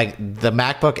laptop, like the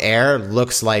MacBook Air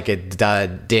looks like it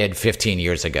did 15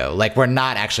 years ago. Like, we're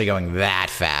not actually going that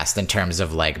fast in terms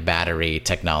of like battery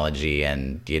technology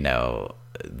and, you know,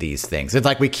 these things. It's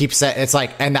like we keep it's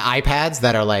like, and the iPads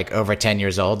that are like over 10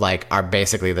 years old like are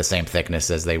basically the same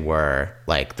thickness as they were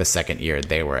like the second year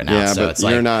they were announced. Yeah, so but it's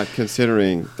you're like, not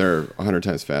considering they're 100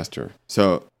 times faster.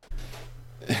 So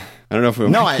I don't know if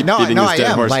we I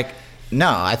am horse. Like,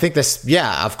 no, I think this,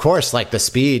 yeah, of course, like the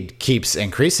speed keeps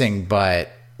increasing, but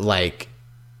like,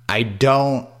 I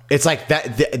don't, it's like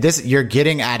that this, you're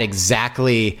getting at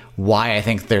exactly why I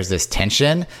think there's this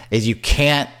tension, is you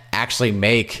can't actually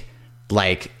make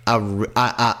like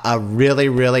a really,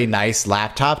 really nice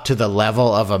laptop to the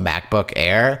level of a MacBook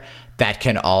Air that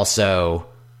can also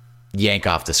yank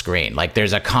off the screen. Like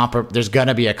there's going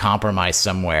to be a compromise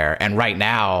somewhere. And right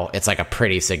now it's like a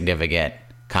pretty significant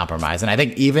compromise. And I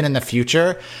think even in the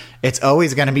future, it's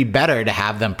always going to be better to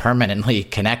have them permanently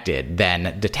connected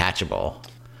than detachable.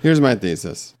 Here's my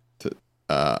thesis.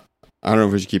 I don't know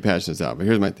if we should keep hashing this out, but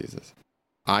here's my thesis.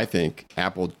 I think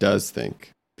Apple does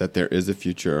think that there is a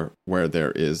future where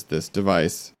there is this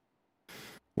device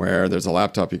where there's a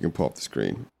laptop you can pull up the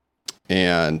screen.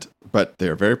 But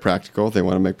they're very practical. They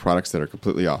want to make products that are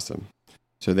completely awesome.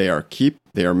 So they are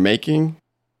making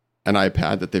an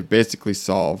iPad that they've basically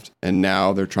solved, and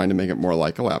now they're trying to make it more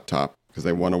like a laptop because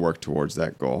they want to work towards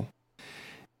that goal.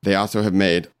 They also have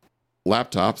made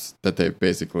laptops that they've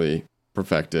basically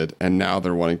perfected, and now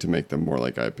they're wanting to make them more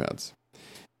like iPads.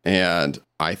 And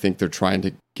I think they're trying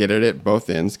to get it at both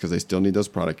ends because they still need those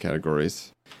product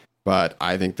categories. But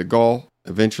I think the goal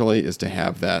eventually is to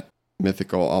have that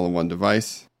mythical all-in-one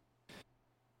device.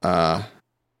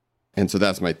 And so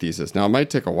that's my thesis. Now, it might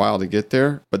take a while to get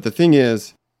there, but the thing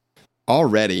is,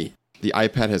 already, the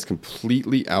iPad has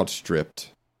completely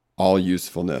outstripped all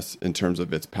usefulness in terms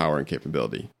of its power and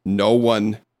capability. No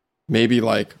one, maybe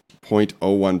like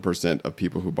 0.01% of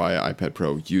people who buy an iPad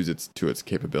Pro use it to its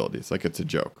capabilities. Like it's a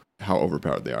joke how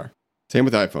overpowered they are. Same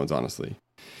with iPhones, honestly.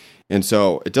 And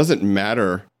so it doesn't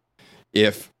matter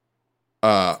if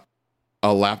a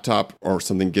laptop or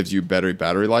something gives you better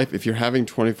battery life. If you're having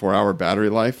 24-hour battery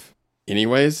life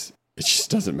anyways, it just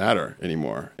doesn't matter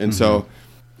anymore. And so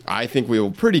I think we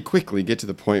will pretty quickly get to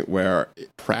the point where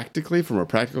practically, from a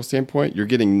practical standpoint, you're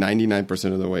getting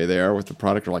 99% of the way there with the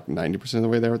product, or like 90% of the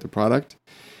way there with the product.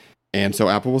 And so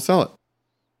Apple will sell it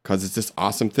because it's this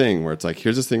awesome thing where it's like,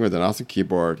 here's this thing with an awesome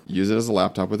keyboard, use it as a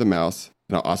laptop with a mouse,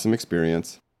 and an awesome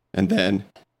experience. And then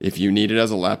if you need it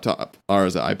as a laptop or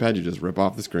as an iPad, you just rip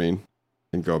off the screen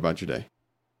and go about your day.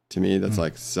 To me, that's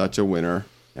like such a winner.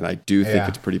 And I do think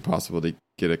it's pretty possible to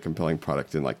get a compelling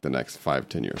product in like the next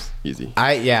 5-10 years. Easy.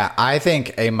 I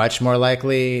think a much more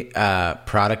likely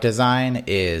product design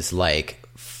is like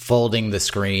folding the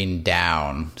screen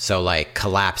down. So like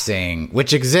collapsing,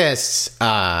 which exists,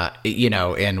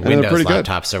 in Windows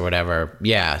laptops or whatever.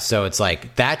 Yeah. So it's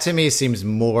like that to me seems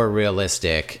more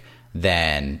realistic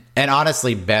than, and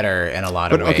honestly better in a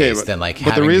lot of ways than like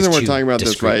having. But the reason we're talking about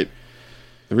discrete... this, right?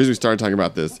 The reason we started talking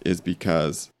about this is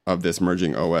because of this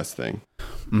merging OS thing.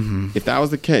 If that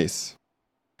was the case,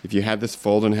 if you had this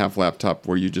fold in half laptop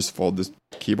where you just fold this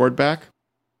keyboard back,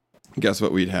 guess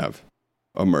what we'd have?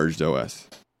 A merged OS.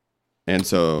 And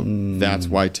so that's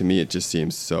why, to me, it just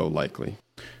seems so likely.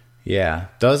 Yeah,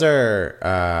 those are,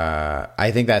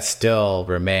 I think that still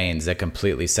remains a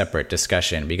completely separate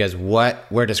discussion because what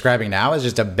we're describing now is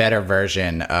just a better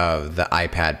version of the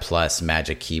iPad Plus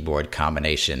Magic Keyboard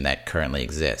combination that currently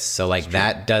exists. So like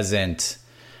that doesn't,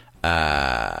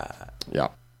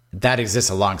 that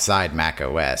exists alongside Mac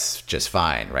OS just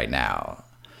fine right now.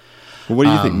 Well, what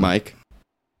do you think, Mike?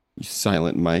 You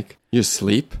silent Mike. You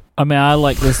asleep? I mean, I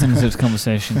like listening to this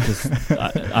conversation because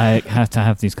I have to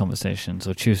have these conversations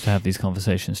or choose to have these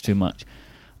conversations too much.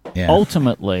 Yeah.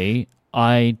 Ultimately,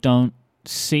 I don't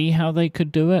see how they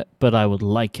could do it, but I would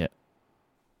like it.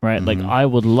 Right? Like, I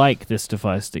would like this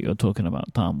device that you're talking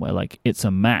about, Tom, where like it's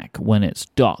a Mac when it's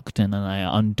docked and then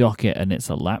I undock it and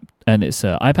it's a it's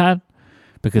an iPad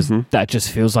because that just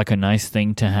feels like a nice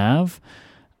thing to have.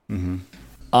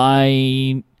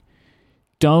 I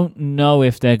don't know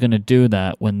if they're going to do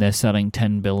that when they're selling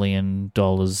 $10 billion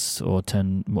or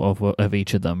 10 of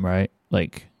each of them, right?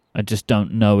 Like, I just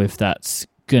don't know if that's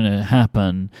going to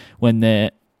happen when they're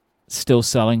still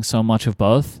selling so much of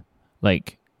both.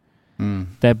 Like,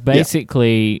 they're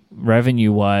basically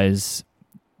revenue-wise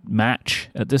match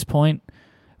at this point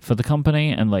for the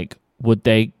company. And, like, would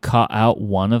they cut out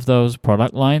one of those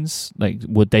product lines? Like,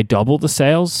 would they double the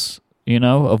sales,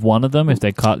 of one of them if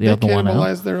they cut the other one out? They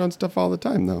cannibalize their own stuff all the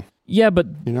time, though. Yeah,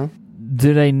 but,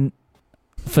 do they,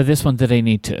 for this one, do they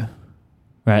need to?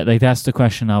 Right? Like, that's the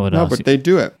question I would ask. No, but they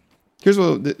do it. Here's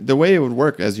what the way it would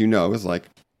work, as you know, is like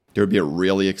there would be a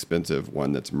really expensive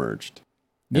one that's merged.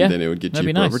 And then it would get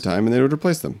cheaper over time, and they would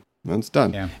replace them. And it's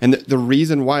done. Yeah. And the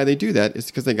reason why they do that is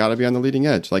because they got to be on the leading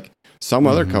edge. Like, some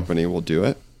other company will do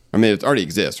it. I mean, it already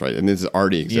exists, right? I mean, it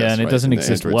already exists. Yeah, and it doesn't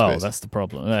exist well. Space. That's the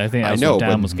problem. I think that's what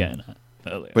Dan was getting at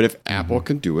earlier. But if Apple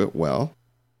can do it well,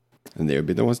 and they would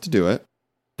be the ones to do it,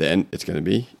 then it's going to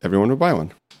be everyone will buy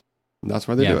one. And that's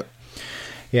why they do it.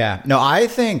 Yeah. No, I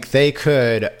think they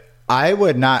could. I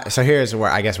would not. So here's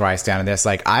where I stand on this.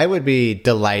 Like, I would be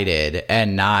delighted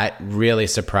and not really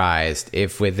surprised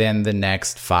if within the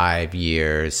next 5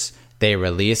 years they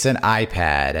release an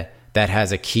iPad that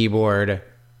has a keyboard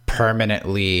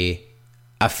permanently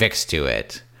affixed to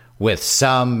it with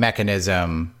some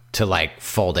mechanism to like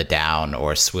fold it down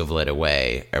or swivel it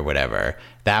away or whatever.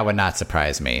 That would not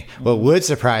surprise me. What would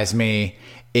surprise me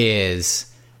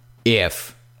is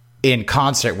if in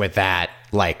concert with that,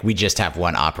 like we just have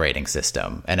one operating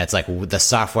system and it's like the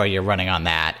software you're running on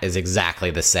that is exactly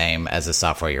the same as the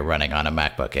software you're running on a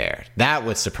MacBook Air. That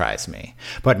would surprise me.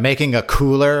 But making a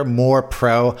cooler, more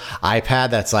pro iPad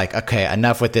that's like, okay,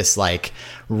 enough with this like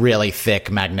really thick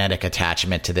magnetic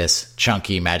attachment to this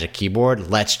chunky Magic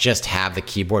Keyboard. Let's just have the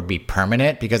keyboard be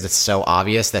permanent, because it's so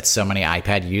obvious that so many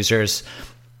iPad users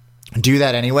do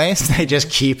that anyways. They just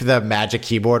keep the Magic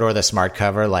Keyboard or the smart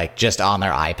cover like just on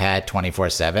their iPad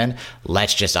 24/7.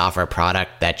 Let's just offer a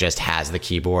product that just has the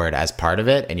keyboard as part of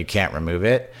it and you can't remove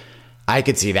it. I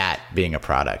could see that being a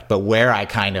product. But where I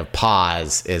kind of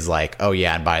pause is like, oh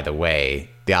yeah, and by the way,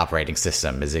 the operating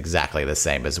system is exactly the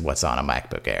same as what's on a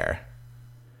MacBook Air.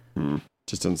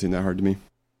 Just doesn't seem that hard to me.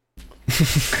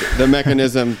 The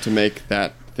mechanism to make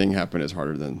that thing happen is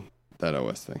harder than that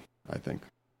OS thing, I think.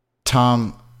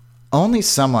 Tom, only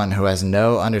someone who has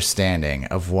no understanding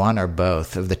of one or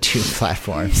both of the two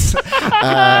platforms.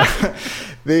 I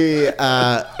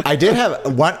did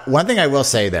have one thing I will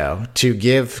say, though, to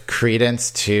give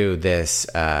credence to this,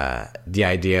 the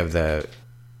idea of the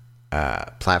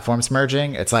platforms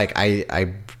merging. It's like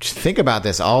I think about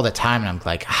this all the time, and I'm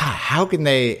like, how can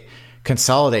they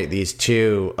consolidate these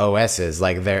two OSs?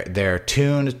 Like they're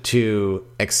tuned to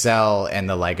excel in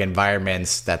the like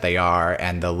environments that they are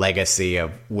and the legacy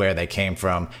of where they came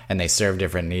from, and they serve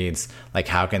different needs. Like,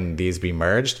 how can these be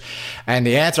merged? And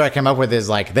the answer I came up with is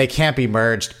like, they can't be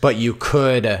merged, but you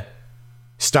could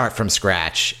start from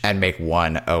scratch and make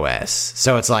one OS.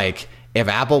 So it's like, if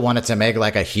Apple wanted to make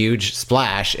like a huge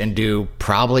splash and do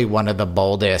probably one of the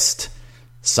boldest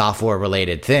software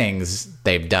related things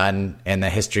they've done in the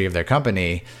history of their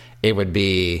company, it would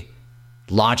be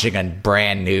launching a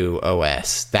brand new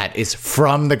OS that is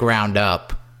from the ground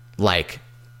up, like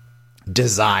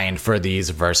designed for these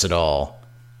versatile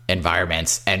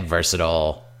environments and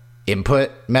versatile input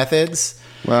methods.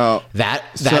 Well, that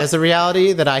is a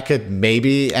reality that I could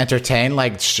maybe entertain.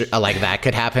 Like that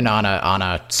could happen on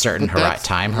a certain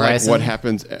time horizon. What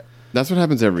happens? That's what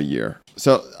happens every year.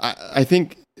 So I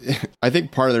think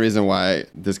part of the reason why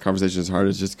this conversation is hard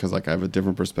is just because like I have a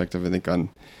different perspective. I think on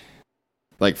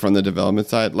like from the development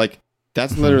side, like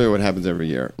that's literally what happens every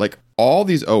year. Like all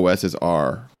these OSs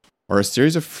are a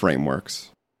series of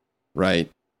frameworks, right?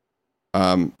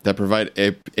 That provide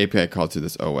API call to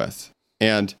this OS.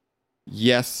 And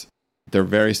yes, they're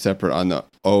very separate on the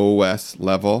OS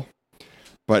level,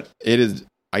 but it is,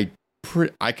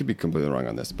 I could be completely wrong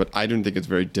on this, but I don't think it's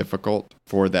very difficult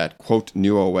for that quote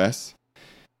new OS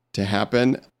to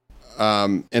happen.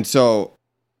 And so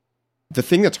the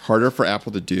thing that's harder for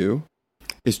Apple to do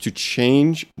is to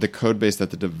change the code base that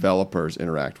the developers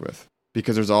interact with,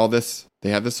 because there's all this,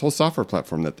 they have this whole software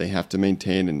platform that they have to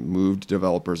maintain and move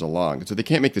developers along. And so they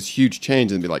can't make this huge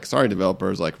change and be like, sorry,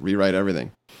 developers, like rewrite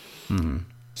everything. Mm-hmm.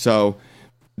 So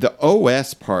the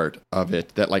OS part of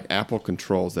it that like Apple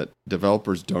controls that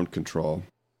developers don't control,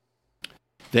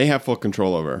 they have full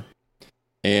control over.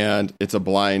 And it's a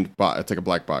blind box. It's like a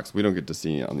black box. We don't get to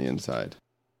see it on the inside.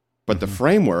 But the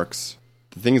frameworks,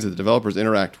 the things that the developers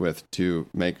interact with to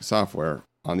make software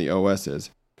on the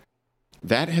OSs,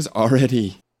 that has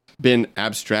already been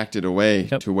abstracted away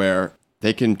to where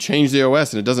they can change the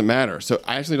OS and it doesn't matter. So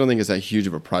I actually don't think it's that huge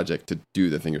of a project to do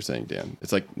the thing you're saying, Dan.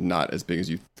 It's like not as big as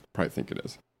you probably think it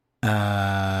is.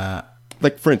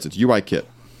 Like for instance, UIKit.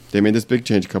 They made this big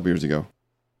change a couple years ago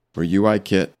where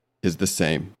UIKit is the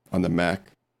same on the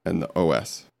Mac and the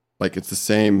OS. Like it's the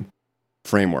same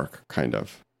framework, kind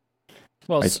of.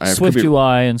 Well, Swift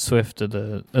UI and Swift are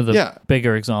the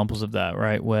bigger examples of that,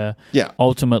 right? Where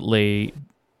ultimately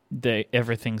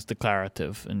everything's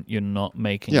declarative and you're not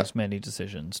making as many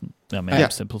decisions. I mean,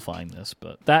 I'm simplifying this,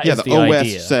 but that is the OS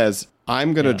idea. Says,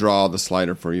 I'm going to draw the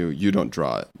slider for you. You don't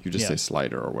draw it. You just say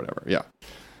slider or whatever. Yeah.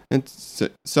 And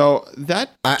so that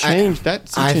change, that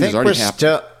change has already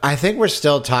happened. I think we're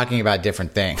still talking about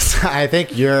different things. I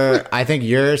think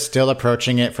you're still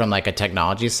approaching it from like a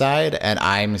technology side, and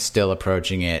I'm still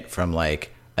approaching it from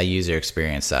like a user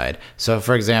experience side. So,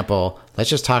 for example, let's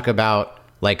just talk about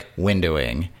like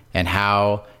windowing and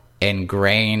how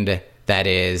ingrained that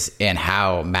is in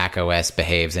how macOS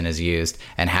behaves and is used,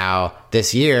 and how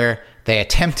this year they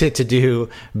attempted to do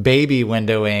baby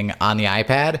windowing on the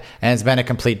iPad, and it's been a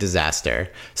complete disaster.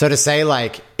 So to say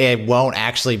like it won't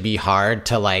actually be hard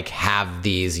to like have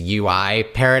these UI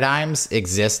paradigms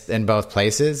exist in both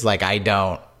places, like I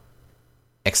don't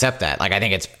accept that. Like, I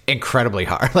think it's incredibly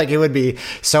hard. Like, it would be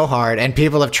so hard, and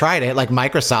people have tried it. Like,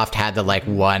 Microsoft had the like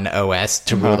one OS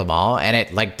to rule them all, and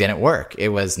it like didn't work. It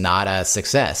was not a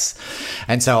success.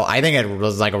 And so I think it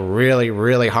was like a really,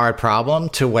 really hard problem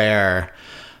to where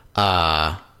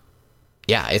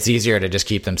it's easier to just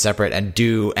keep them separate and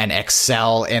do and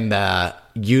excel in the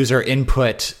user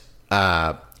input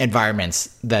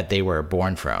environments that they were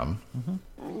born from.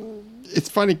 It's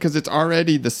funny because it's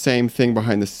already the same thing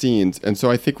behind the scenes. And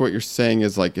so I think what you're saying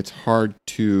is like it's hard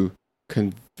to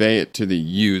convey it to the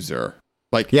user.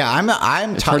 Like, yeah, I'm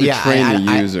hard to train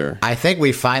the user. I think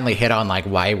we finally hit on like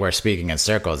why we're speaking in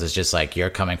circles. It's just like you're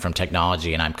coming from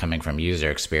technology and I'm coming from user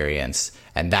experience.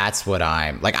 And that's what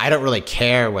I'm like. I don't really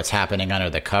care what's happening under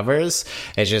the covers.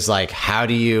 It's just like, how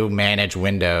do you manage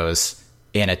Windows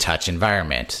in a touch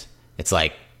environment? It's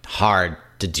like hard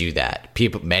to do that.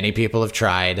 Many people have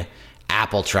tried.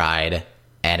 Apple tried,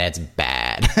 and it's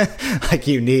bad. Like,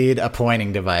 you need a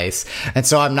pointing device. And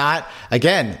so I'm not,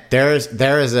 again, there is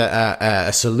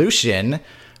a solution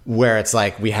where it's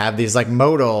like we have these like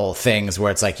modal things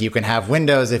where it's like you can have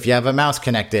Windows if you have a mouse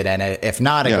connected, and if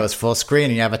not, it goes full screen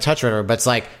and you have a touch reader. But it's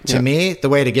like, to me, the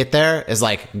way to get there is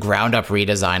like ground up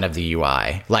redesign of the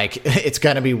UI. Like, it's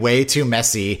going to be way too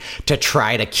messy to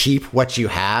try to keep what you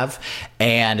have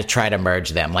and try to merge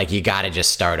them. Like, you got to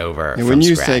just start over. And when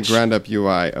you say ground up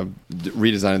UI,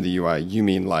 redesign of the UI, you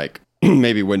mean like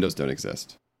maybe Windows don't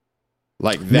exist.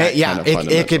 Like that,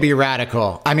 it could be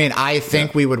radical. I mean, I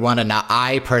think we would want to not.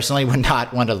 I personally would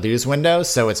not want to lose Windows,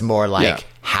 so it's more like,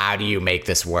 how do you make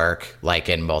this work, like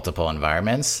in multiple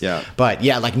environments? Yeah, but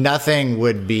like nothing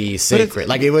would be sacred.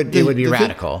 Like it would be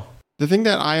radical. The thing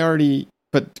that I already,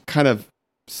 but kind of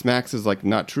smacks is like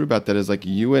not true about that is like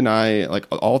you and I, like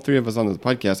all three of us on this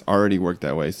podcast already work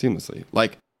that way seamlessly.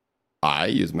 Like, I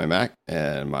use my Mac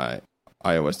and my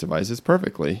iOS devices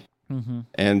perfectly. Mm-hmm.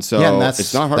 And so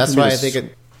it's not hard. That's why I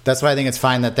think it's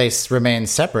fine that they remain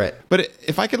separate. But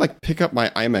if I could like pick up my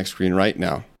iMac screen right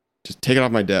now, just take it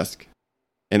off my desk,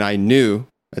 and I knew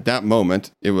at that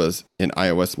moment it was in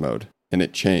iOS mode and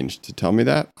it changed to tell me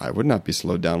that, I would not be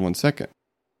slowed down 1 second.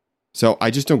 So I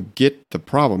just don't get the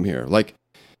problem here. Like,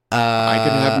 I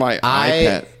could have my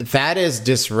iPad. That is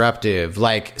disruptive.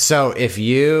 Like, so if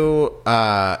you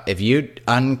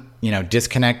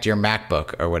disconnect your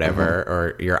MacBook or whatever,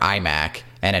 or your iMac,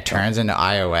 and it turns into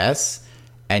iOS,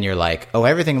 and you're like, oh,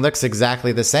 everything looks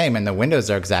exactly the same, and the windows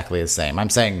are exactly the same. I'm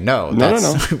saying no.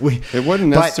 It wouldn't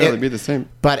necessarily be the same.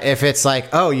 But if it's like,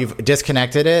 oh, you've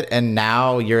disconnected it, and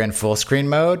now you're in full screen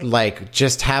mode, like,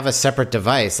 just have a separate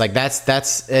device. Like, that's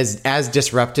as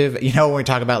disruptive. You know, when we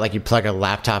talk about, like, you plug a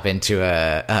laptop into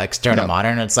a external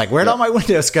monitor, and it's like, where'd all my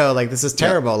Windows go? Like, this is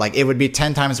terrible. Like, it would be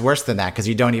 10 times worse than that because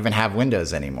you don't even have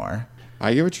Windows anymore.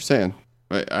 I get what you're saying.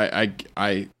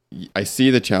 I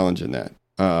see the challenge in that.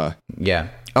 Yeah.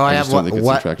 Oh, I have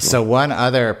one. So one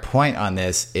other point on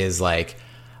this is like,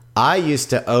 I used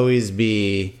to always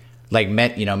be like,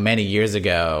 many years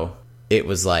ago, it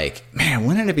was like, man,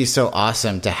 wouldn't it be so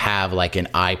awesome to have like an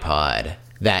iPod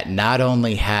that not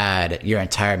only had your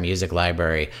entire music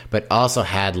library, but also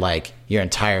had like your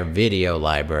entire video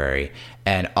library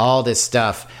and all this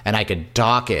stuff, and I could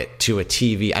dock it to a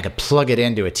TV. I could plug it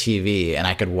into a TV, and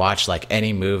I could watch like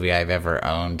any movie I've ever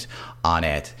owned on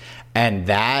it. And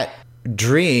that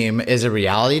dream is a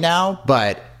reality now,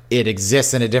 but it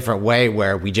exists in a different way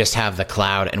where we just have the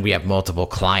cloud and we have multiple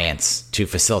clients to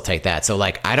facilitate that. So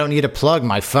like, I don't need to plug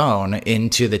my phone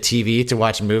into the TV to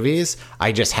watch movies.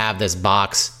 I just have this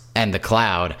box and the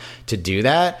cloud to do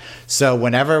that. So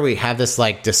whenever we have this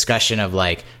like discussion of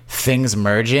like things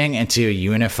merging into a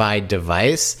unified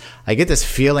device, I get this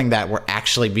feeling that we're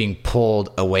actually being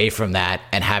pulled away from that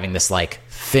and having this like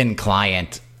thin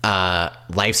client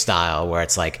lifestyle where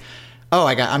it's like, oh,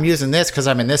 I'm using this because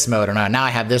I'm in this mode, or now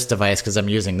I have this device because I'm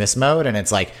using this mode, and it's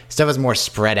like stuff is more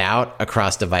spread out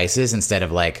across devices instead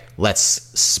of like, let's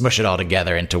smush it all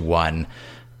together into one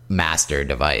master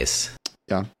device.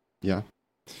 Yeah.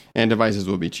 And devices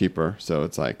will be cheaper, so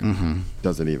it's like,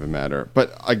 doesn't even matter.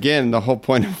 But again, the whole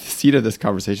point of the seat of this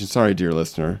conversation, sorry, dear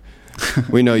listener,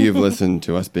 we know you've listened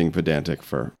to us being pedantic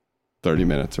for 30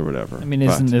 minutes or whatever. I mean,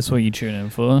 isn't this what you tune in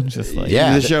for? Just like,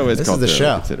 the show is called The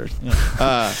Show. Considered.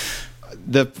 Yeah.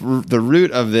 The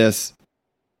root of this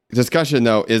discussion,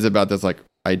 though, is about this like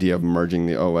idea of merging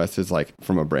the OS is like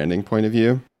from a branding point of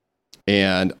view.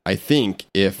 And I think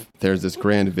if there's this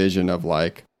grand vision of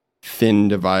like thin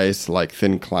device, like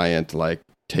thin client, like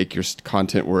take your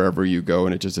content wherever you go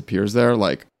and it just appears there,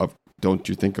 like don't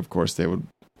you think, of course, they would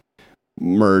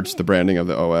merge the branding of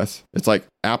the OS? It's like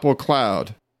Apple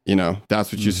Cloud, You know,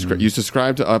 that's what you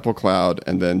subscribe to Apple Cloud,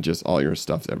 and then just all your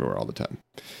stuff's everywhere all the time,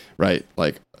 right?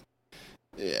 Like,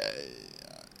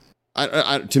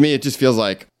 to me, it just feels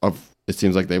like it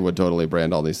seems like they would totally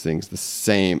brand all these things the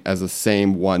same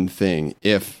one thing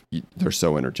if they're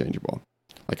so interchangeable.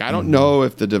 Like, I don't know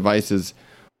if the devices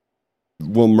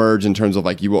will merge in terms of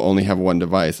like you will only have one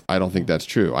device. I don't think that's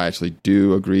true. I actually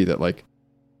do agree that like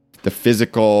the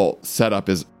physical setup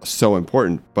is so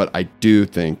important, but I do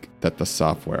think that the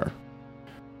software,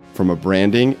 from a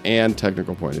branding and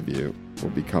technical point of view, will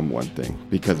become one thing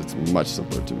because it's much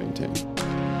simpler to maintain.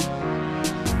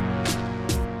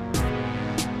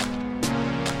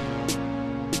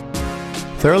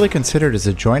 Thoroughly Considered is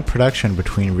a joint production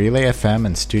between Relay FM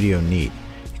and Studio Neat.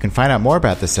 You can find out more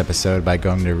about this episode by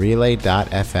going to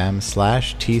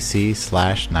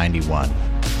relay.fm/tc/91.